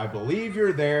 Lord, I believe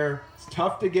you're there. It's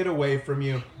tough to get away from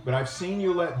you, but I've seen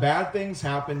you let bad things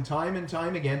happen time and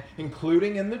time again,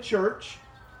 including in the church,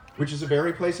 which is a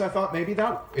very place I thought maybe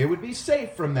that it would be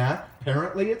safe from that.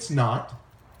 Apparently it's not.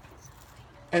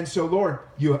 And so, Lord,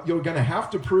 you're going to have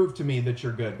to prove to me that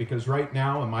you're good, because right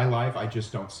now in my life, I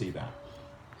just don't see that.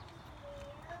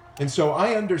 And so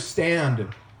I understand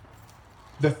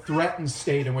the threatened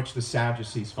state in which the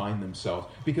Sadducees find themselves,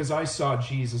 because I saw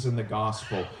Jesus in the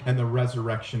gospel and the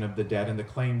resurrection of the dead and the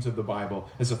claims of the Bible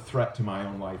as a threat to my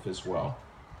own life as well.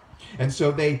 And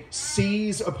so they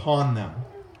seize upon them.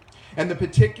 And the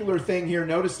particular thing here,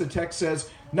 notice the text says,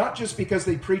 not just because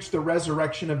they preached the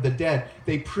resurrection of the dead,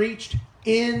 they preached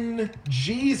in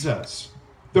Jesus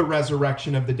the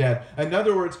resurrection of the dead. In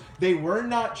other words, they were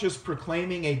not just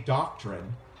proclaiming a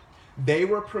doctrine, they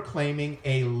were proclaiming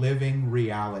a living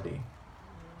reality.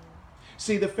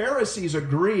 See, the Pharisees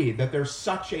agreed that there's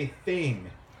such a thing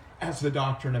as the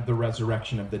doctrine of the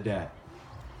resurrection of the dead.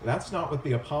 That's not what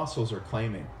the apostles are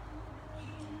claiming.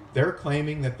 They're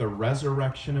claiming that the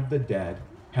resurrection of the dead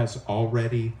has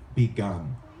already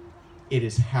begun. It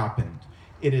has happened.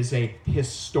 It is a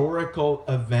historical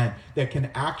event that can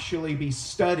actually be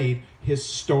studied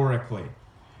historically.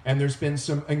 And there's been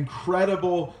some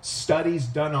incredible studies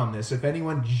done on this. If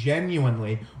anyone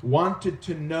genuinely wanted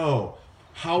to know,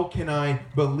 how can I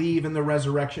believe in the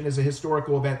resurrection as a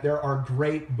historical event? There are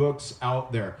great books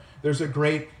out there. There's a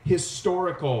great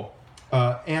historical,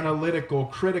 analytical,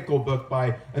 critical book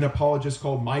by an apologist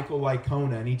called Michael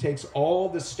Licona. And he takes all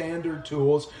the standard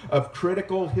tools of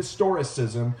critical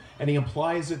historicism and he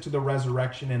applies it to the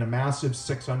resurrection in a massive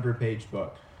 600-page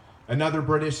book. Another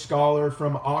British scholar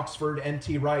from Oxford,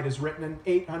 N.T. Wright, has written an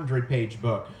 800-page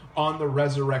book on the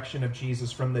resurrection of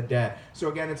Jesus from the dead. So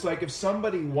again, it's like if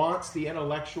somebody wants the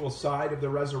intellectual side of the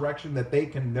resurrection that they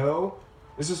can know,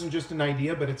 this isn't just an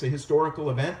idea, but it's a historical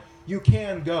event, you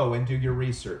can go and do your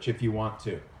research if you want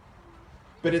to.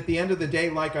 But at the end of the day,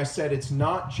 like I said, it's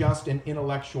not just an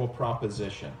intellectual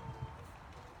proposition.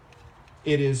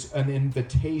 It is an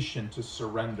invitation to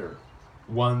surrender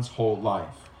one's whole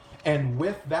life. And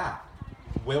with that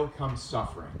will come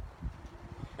suffering.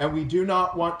 And we do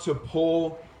not want to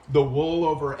pull the wool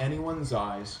over anyone's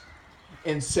eyes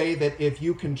and say that if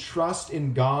you can trust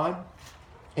in God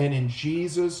and in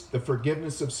Jesus, the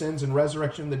forgiveness of sins and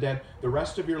resurrection of the dead, the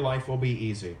rest of your life will be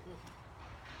easy.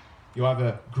 You'll have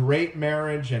a great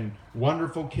marriage and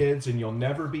wonderful kids, and you'll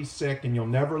never be sick, and you'll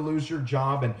never lose your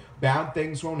job, and bad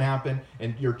things won't happen,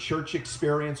 and your church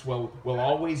experience will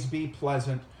always be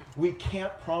pleasant. We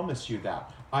can't promise you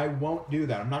that. I won't do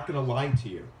that. I'm not going to lie to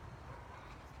you.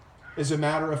 As a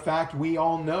matter of fact, we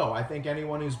all know, I think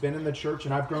anyone who's been in the church,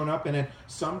 and I've grown up in it,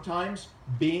 sometimes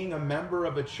being a member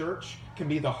of a church can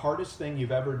be the hardest thing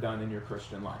you've ever done in your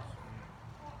Christian life.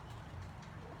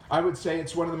 I would say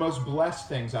it's one of the most blessed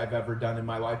things I've ever done in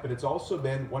my life, but it's also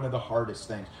been one of the hardest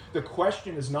things. The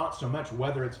question is not so much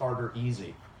whether it's hard or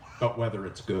easy, but whether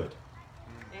it's good.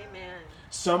 Amen.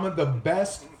 Some of the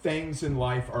best things in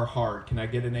life are hard. Can I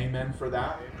get an amen for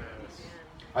that? Amen.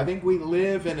 I think we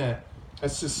live in a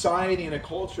society and a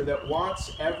culture that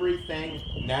wants everything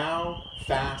now,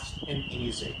 fast, and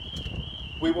easy.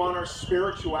 We want our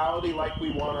spirituality like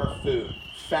we want our food.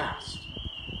 Fast,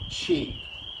 cheap.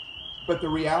 But the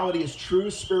reality is true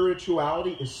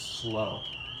spirituality is slow.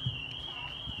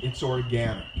 It's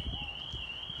organic.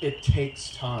 It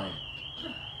takes time.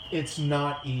 It's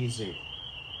not easy.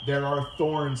 There are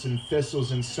thorns and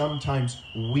thistles and sometimes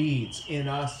weeds in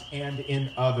us and in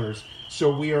others.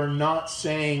 So we are not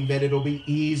saying that it'll be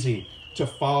easy to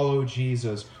follow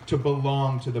Jesus, to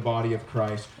belong to the body of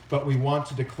Christ. But we want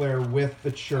to declare with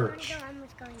the church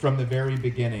from the very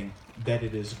beginning that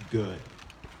it is good.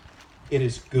 It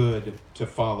is good to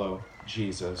follow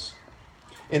Jesus.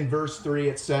 In verse 3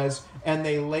 it says, "And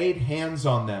they laid hands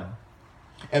on them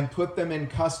and put them in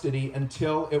custody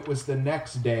until it was the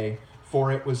next day,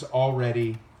 for it was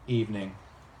already evening."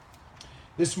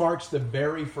 This marks the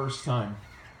very first time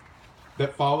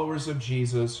that followers of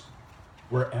Jesus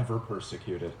were ever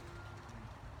persecuted.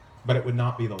 But it would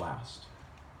not be the last.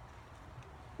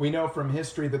 We know from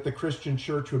history that the Christian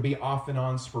church would be off and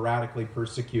on sporadically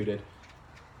persecuted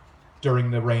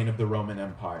during the reign of the Roman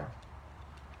Empire.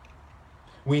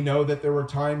 We know that there were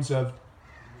times of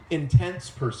intense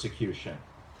persecution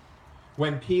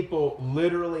when people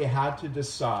literally had to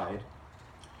decide,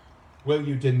 will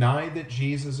you deny that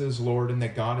Jesus is Lord and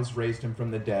that God has raised him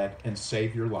from the dead and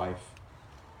save your life?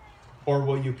 Or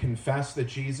will you confess that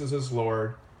Jesus is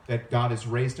Lord, that God has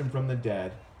raised him from the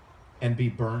dead, and be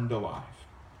burned alive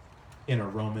in a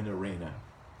Roman arena?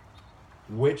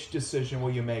 Which decision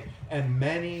will you make? And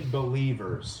many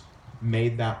believers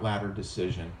made that latter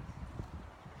decision.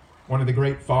 One of the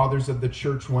great fathers of the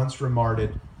church once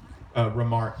remarked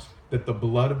that the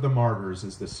blood of the martyrs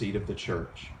is the seed of the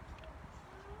church.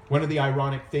 One of the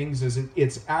ironic things is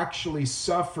it's actually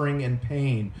suffering and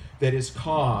pain that has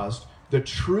caused the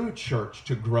true church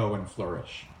to grow and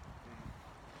flourish.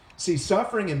 See,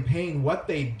 suffering and pain, what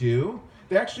they do,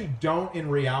 they actually don't in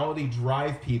reality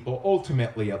drive people,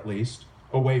 ultimately at least,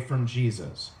 away from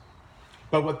Jesus.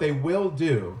 But what they will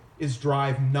do is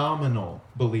drive nominal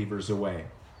believers away.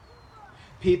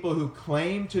 People who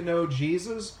claim to know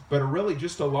Jesus, but are really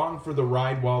just along for the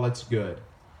ride while it's good.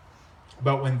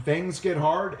 But when things get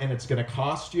hard and it's going to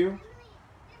cost you,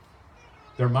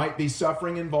 there might be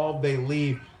suffering involved, they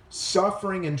leave.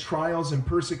 Suffering and trials and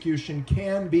persecution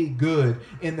can be good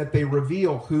in that they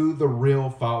reveal who the real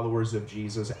followers of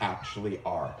Jesus actually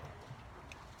are.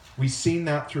 We've seen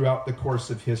that throughout the course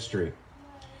of history.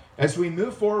 As we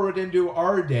move forward into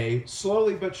our day,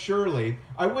 slowly but surely,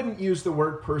 I wouldn't use the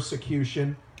word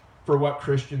persecution for what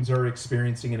Christians are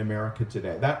experiencing in America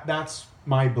today. That's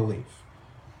my belief.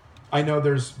 I know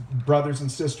there's brothers and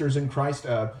sisters in Christ,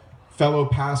 fellow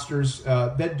pastors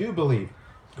that do believe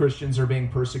Christians are being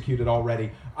persecuted already.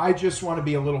 I just want to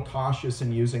be a little cautious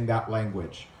in using that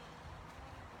language.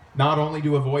 Not only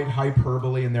to avoid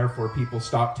hyperbole and therefore people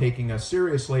stop taking us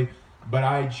seriously, but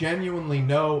I genuinely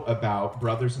know about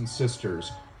brothers and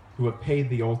sisters who have paid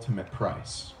the ultimate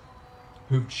price,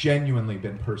 who've genuinely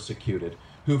been persecuted,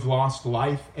 who've lost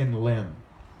life and limb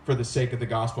for the sake of the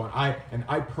gospel. And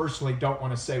I personally don't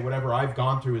want to say whatever I've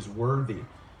gone through is worthy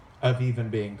of even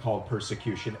being called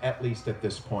persecution, at least at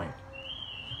this point.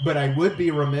 But I would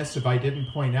be remiss if I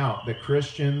didn't point out that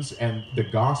Christians and the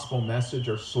gospel message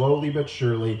are slowly but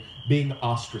surely being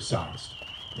ostracized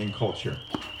in culture.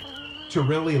 To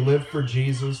really live for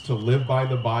Jesus, to live by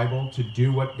the Bible, to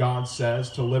do what God says,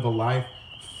 to live a life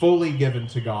fully given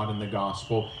to God in the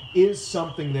gospel is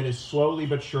something that is slowly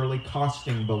but surely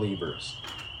costing believers.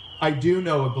 I do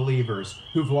know of believers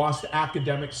who've lost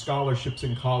academic scholarships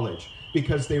in college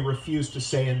because they refuse to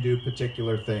say and do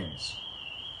particular things.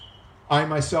 I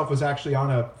myself was actually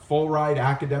on a full-ride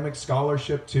academic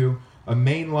scholarship to a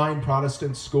mainline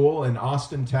Protestant school in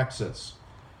Austin, Texas.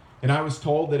 And I was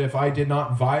told that if I did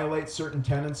not violate certain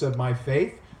tenets of my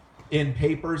faith in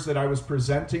papers that I was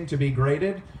presenting to be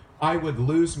graded, I would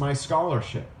lose my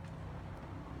scholarship.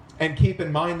 And keep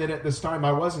in mind that at this time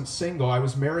I wasn't single, I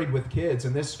was married with kids,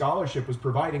 and this scholarship was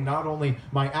providing not only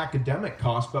my academic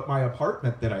costs, but my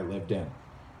apartment that I lived in.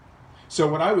 So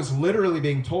what I was literally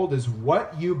being told is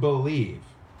what you believe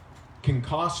can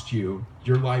cost you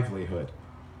your livelihood.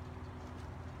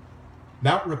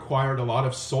 That required a lot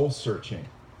of soul searching.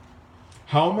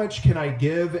 How much can I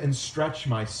give and stretch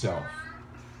myself?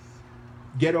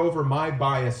 Get over my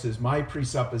biases, my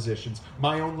presuppositions,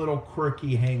 my own little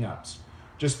quirky hang-ups.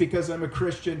 Just because I'm a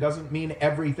Christian doesn't mean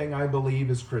everything I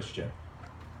believe is Christian.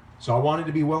 So I wanted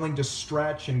to be willing to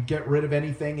stretch and get rid of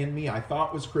anything in me I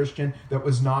thought was Christian that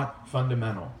was not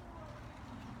fundamental.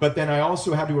 But then I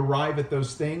also had to arrive at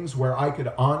those things where I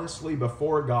could honestly,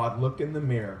 before God, look in the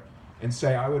mirror and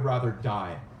say, I would rather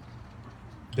die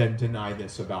than deny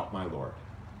this about my Lord.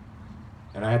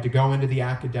 And I had to go into the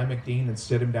academic dean and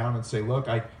sit him down and say, look,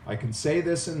 I can say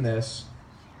this and this,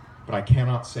 but I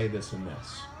cannot say this and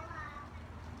this.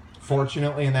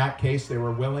 Fortunately, in that case, they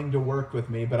were willing to work with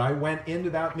me, but I went into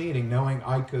that meeting knowing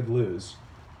I could lose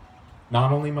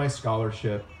not only my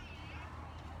scholarship,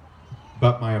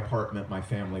 but my apartment my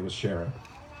family was sharing.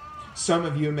 Some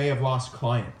of you may have lost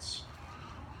clients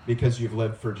because you've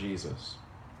lived for Jesus.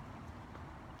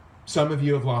 Some of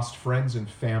you have lost friends and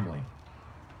family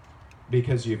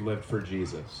because you've lived for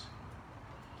Jesus.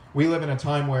 We live in a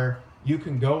time where you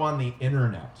can go on the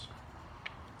internet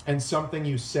and something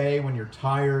you say when you're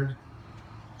tired,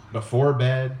 before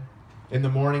bed, in the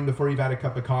morning before you've had a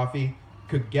cup of coffee,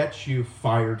 could get you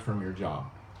fired from your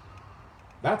job.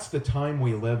 That's the time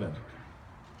we live in.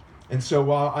 And so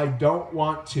while I don't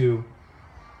want to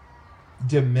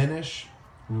diminish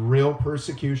real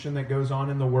persecution that goes on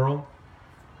in the world,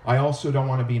 I also don't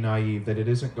want to be naive that it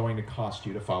isn't going to cost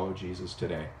you to follow Jesus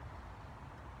today.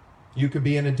 You could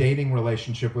be in a dating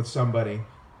relationship with somebody,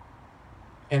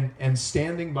 and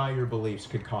standing by your beliefs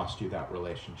could cost you that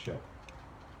relationship.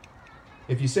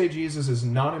 If you say Jesus is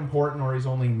not important or he's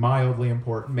only mildly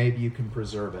important, maybe you can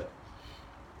preserve it.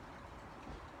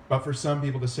 But for some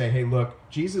people to say, hey, look,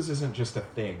 Jesus isn't just a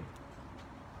thing.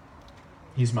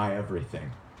 He's my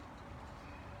everything.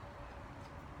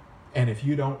 And if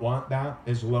you don't want that,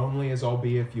 as lonely as I'll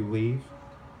be if you leave,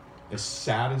 as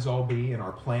sad as I'll be in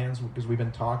our plans, because we've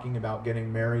been talking about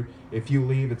getting married, if you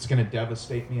leave, it's going to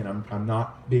devastate me, and I'm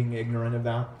not being ignorant of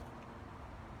that.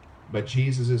 But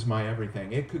Jesus is my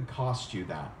everything. It could cost you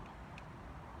that.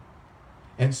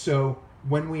 And so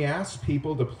when we ask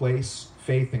people to place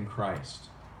faith in Christ,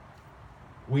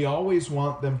 we always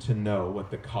want them to know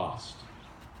what the cost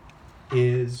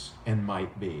is and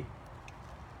might be.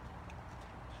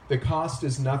 The cost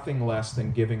is nothing less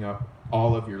than giving up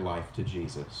all of your life to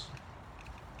Jesus.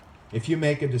 If you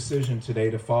make a decision today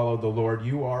to follow the Lord,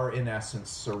 you are in essence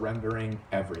surrendering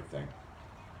everything.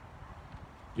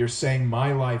 You're saying,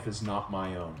 my life is not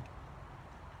my own.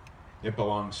 It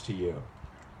belongs to you.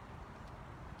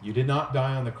 You did not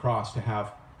die on the cross to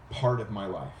have part of my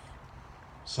life.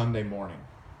 Sunday morning,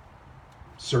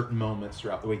 certain moments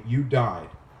throughout the week, you died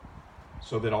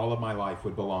so that all of my life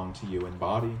would belong to you in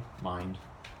body, mind,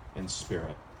 and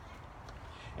spirit.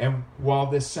 And while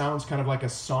this sounds kind of like a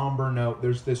somber note,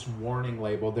 there's this warning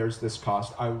label, there's this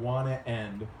cost. I want to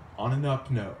end on an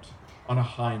up note, on a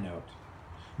high note.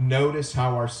 Notice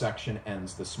how our section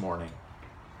ends this morning.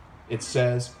 It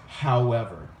says,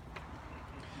 however,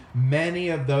 many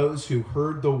of those who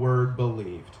heard the word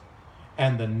believed,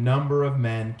 and the number of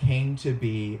men came to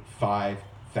be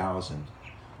 5,000.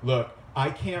 Look, I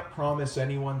can't promise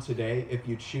anyone today, if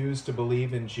you choose to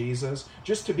believe in Jesus,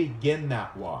 just to begin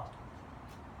that walk,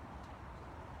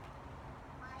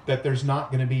 that there's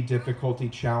not going to be difficulty,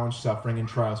 challenge, suffering, and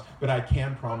trials. But I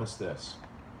can promise this.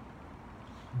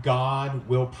 God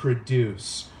will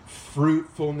produce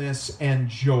fruitfulness and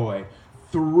joy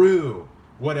through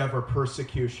whatever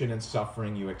persecution and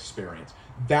suffering you experience.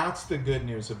 That's the good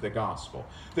news of the gospel.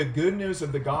 The good news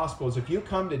of the gospel is if you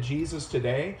come to Jesus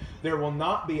today, there will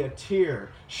not be a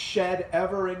tear shed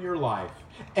ever in your life,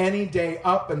 any day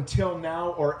up until now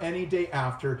or any day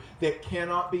after, that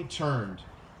cannot be turned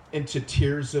into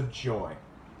tears of joy.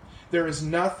 There is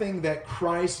nothing that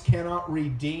Christ cannot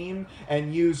redeem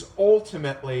and use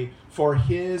ultimately for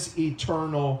his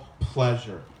eternal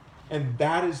pleasure. And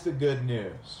that is the good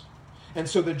news. And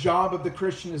so the job of the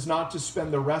Christian is not to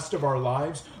spend the rest of our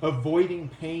lives avoiding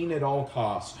pain at all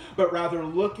costs, but rather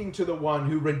looking to the one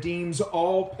who redeems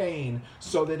all pain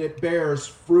so that it bears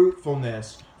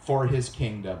fruitfulness for his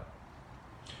kingdom.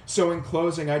 So in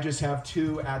closing, I just have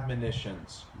two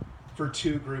admonitions for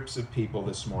two groups of people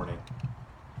this morning.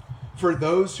 For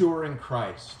those who are in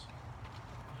Christ,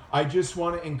 I just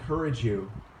want to encourage you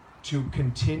to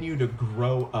continue to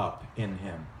grow up in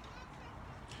him.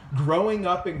 Growing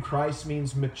up in Christ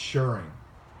means maturing.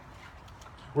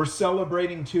 We're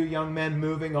celebrating two young men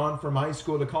moving on from high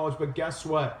school to college, but guess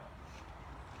what?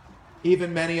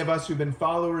 Even many of us who've been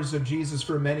followers of Jesus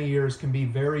for many years can be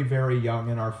very, very young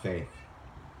in our faith.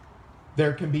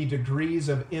 There can be degrees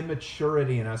of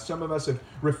immaturity in us. Some of us have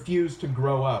refused to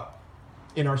grow up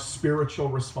in our spiritual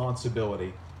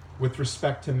responsibility with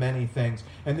respect to many things.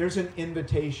 And there's an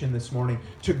invitation this morning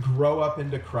to grow up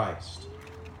into Christ.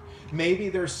 Maybe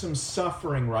there's some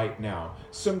suffering right now,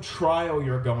 some trial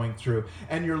you're going through,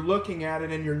 and you're looking at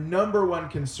it and your number one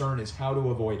concern is how to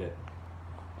avoid it,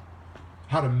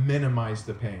 how to minimize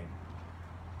the pain.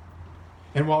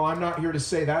 And while I'm not here to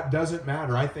say that doesn't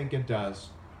matter, I think it does,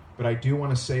 but I do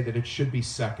want to say that it should be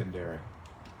secondary.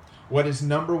 What is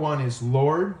number one is,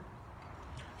 Lord,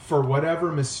 for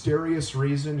whatever mysterious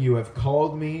reason you have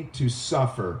called me to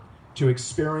suffer, to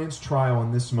experience trial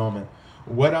in this moment,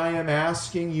 what I am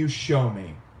asking you show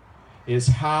me is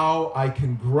how I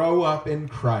can grow up in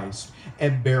Christ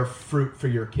and bear fruit for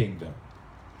your kingdom.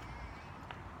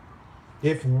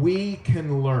 If we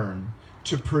can learn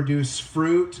to produce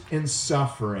fruit in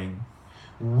suffering,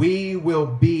 we will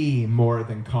be more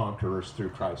than conquerors through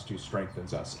Christ who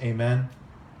strengthens us. Amen?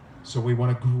 So we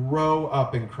want to grow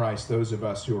up in Christ, those of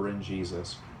us who are in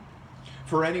Jesus.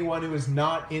 For anyone who is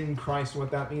not in Christ,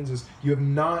 what that means is you have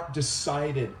not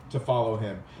decided to follow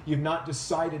him. You've not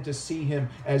decided to see him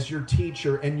as your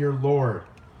teacher and your Lord.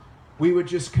 We would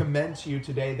just commend to you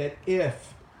today that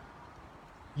if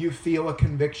you feel a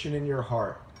conviction in your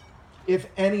heart, if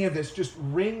any of this just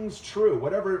rings true,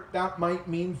 whatever that might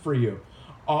mean for you,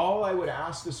 all I would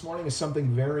ask this morning is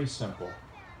something very simple,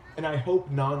 and I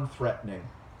hope non-threatening.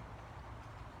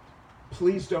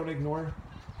 Please don't ignore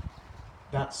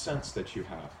that sense that you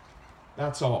have.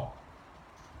 That's all.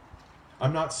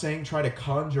 I'm not saying try to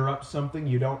conjure up something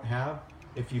you don't have.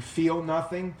 If you feel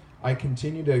nothing, I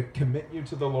continue to commit you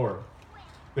to the Lord.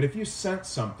 But if you sense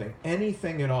something,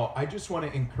 anything at all, I just want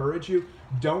to encourage you,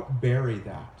 don't bury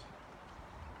that.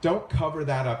 Don't cover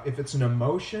that up. If it's an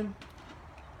emotion,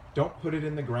 don't put it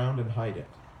in the ground and hide it.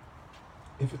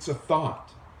 If it's a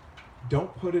thought,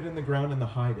 don't put it in the ground and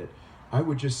hide it. I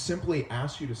would just simply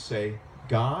ask you to say,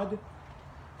 God,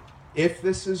 if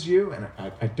this is you, and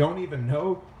I don't even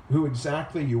know who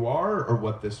exactly you are or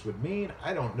what this would mean,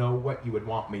 I don't know what you would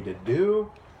want me to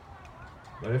do,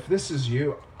 but if this is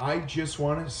you, I just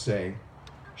want to say,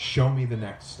 show me the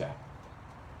next step.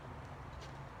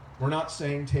 We're not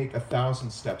saying take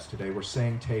 1,000 steps today. We're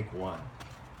saying take one.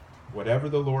 Whatever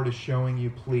the Lord is showing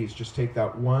you, please just take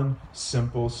that one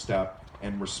simple step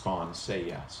and respond. Say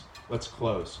yes. Let's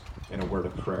close in a word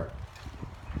of prayer.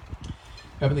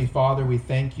 Heavenly Father, we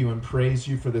thank you and praise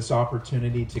you for this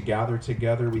opportunity to gather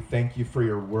together. We thank you for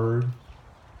your word.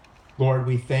 Lord,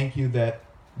 we thank you that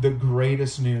the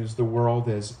greatest news the world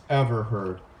has ever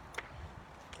heard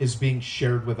is being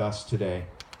shared with us today.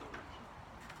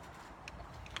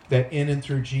 That in and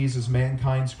through Jesus,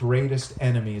 mankind's greatest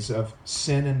enemies of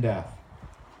sin and death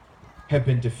have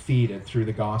been defeated through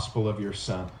the gospel of your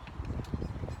Son.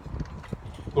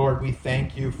 Lord, we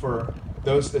thank you for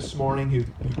those this morning who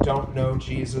don't know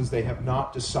Jesus. They have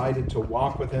not decided to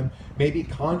walk with him, maybe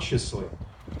consciously.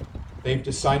 They've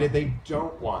decided they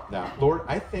don't want that. Lord,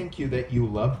 I thank you that you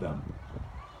love them.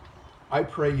 I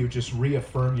pray you just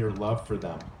reaffirm your love for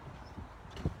them.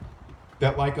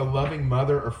 That like a loving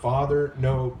mother or father,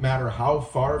 no matter how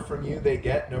far from you they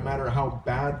get, no matter how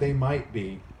bad they might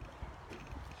be,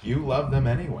 you love them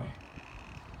anyway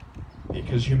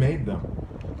because you made them.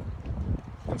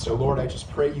 And so, Lord, I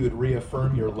just pray you would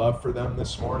reaffirm your love for them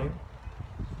this morning.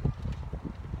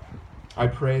 I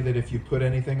pray that if you put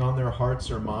anything on their hearts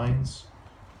or minds,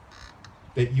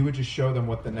 that you would just show them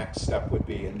what the next step would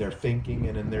be in their thinking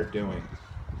and in their doing.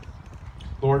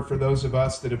 Lord, for those of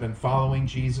us that have been following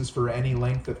Jesus for any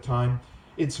length of time,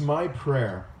 it's my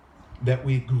prayer that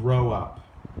we grow up,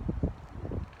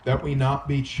 that we not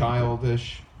be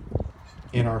childish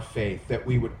in our faith, that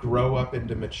we would grow up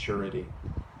into maturity,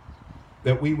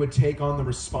 that we would take on the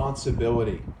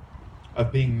responsibility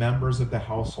of being members of the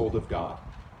household of God.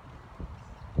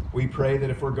 We pray that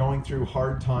if we're going through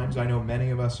hard times, I know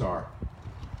many of us are,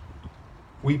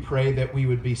 we pray that we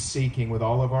would be seeking with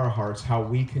all of our hearts how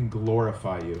we can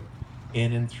glorify you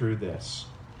in and through this.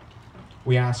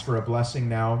 We ask for a blessing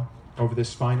now over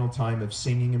this final time of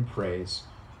singing and praise.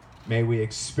 May we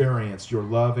experience your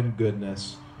love and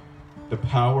goodness, the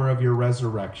power of your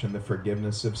resurrection, the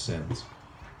forgiveness of sins.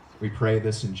 We pray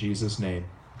this in Jesus' name.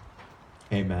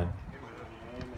 Amen.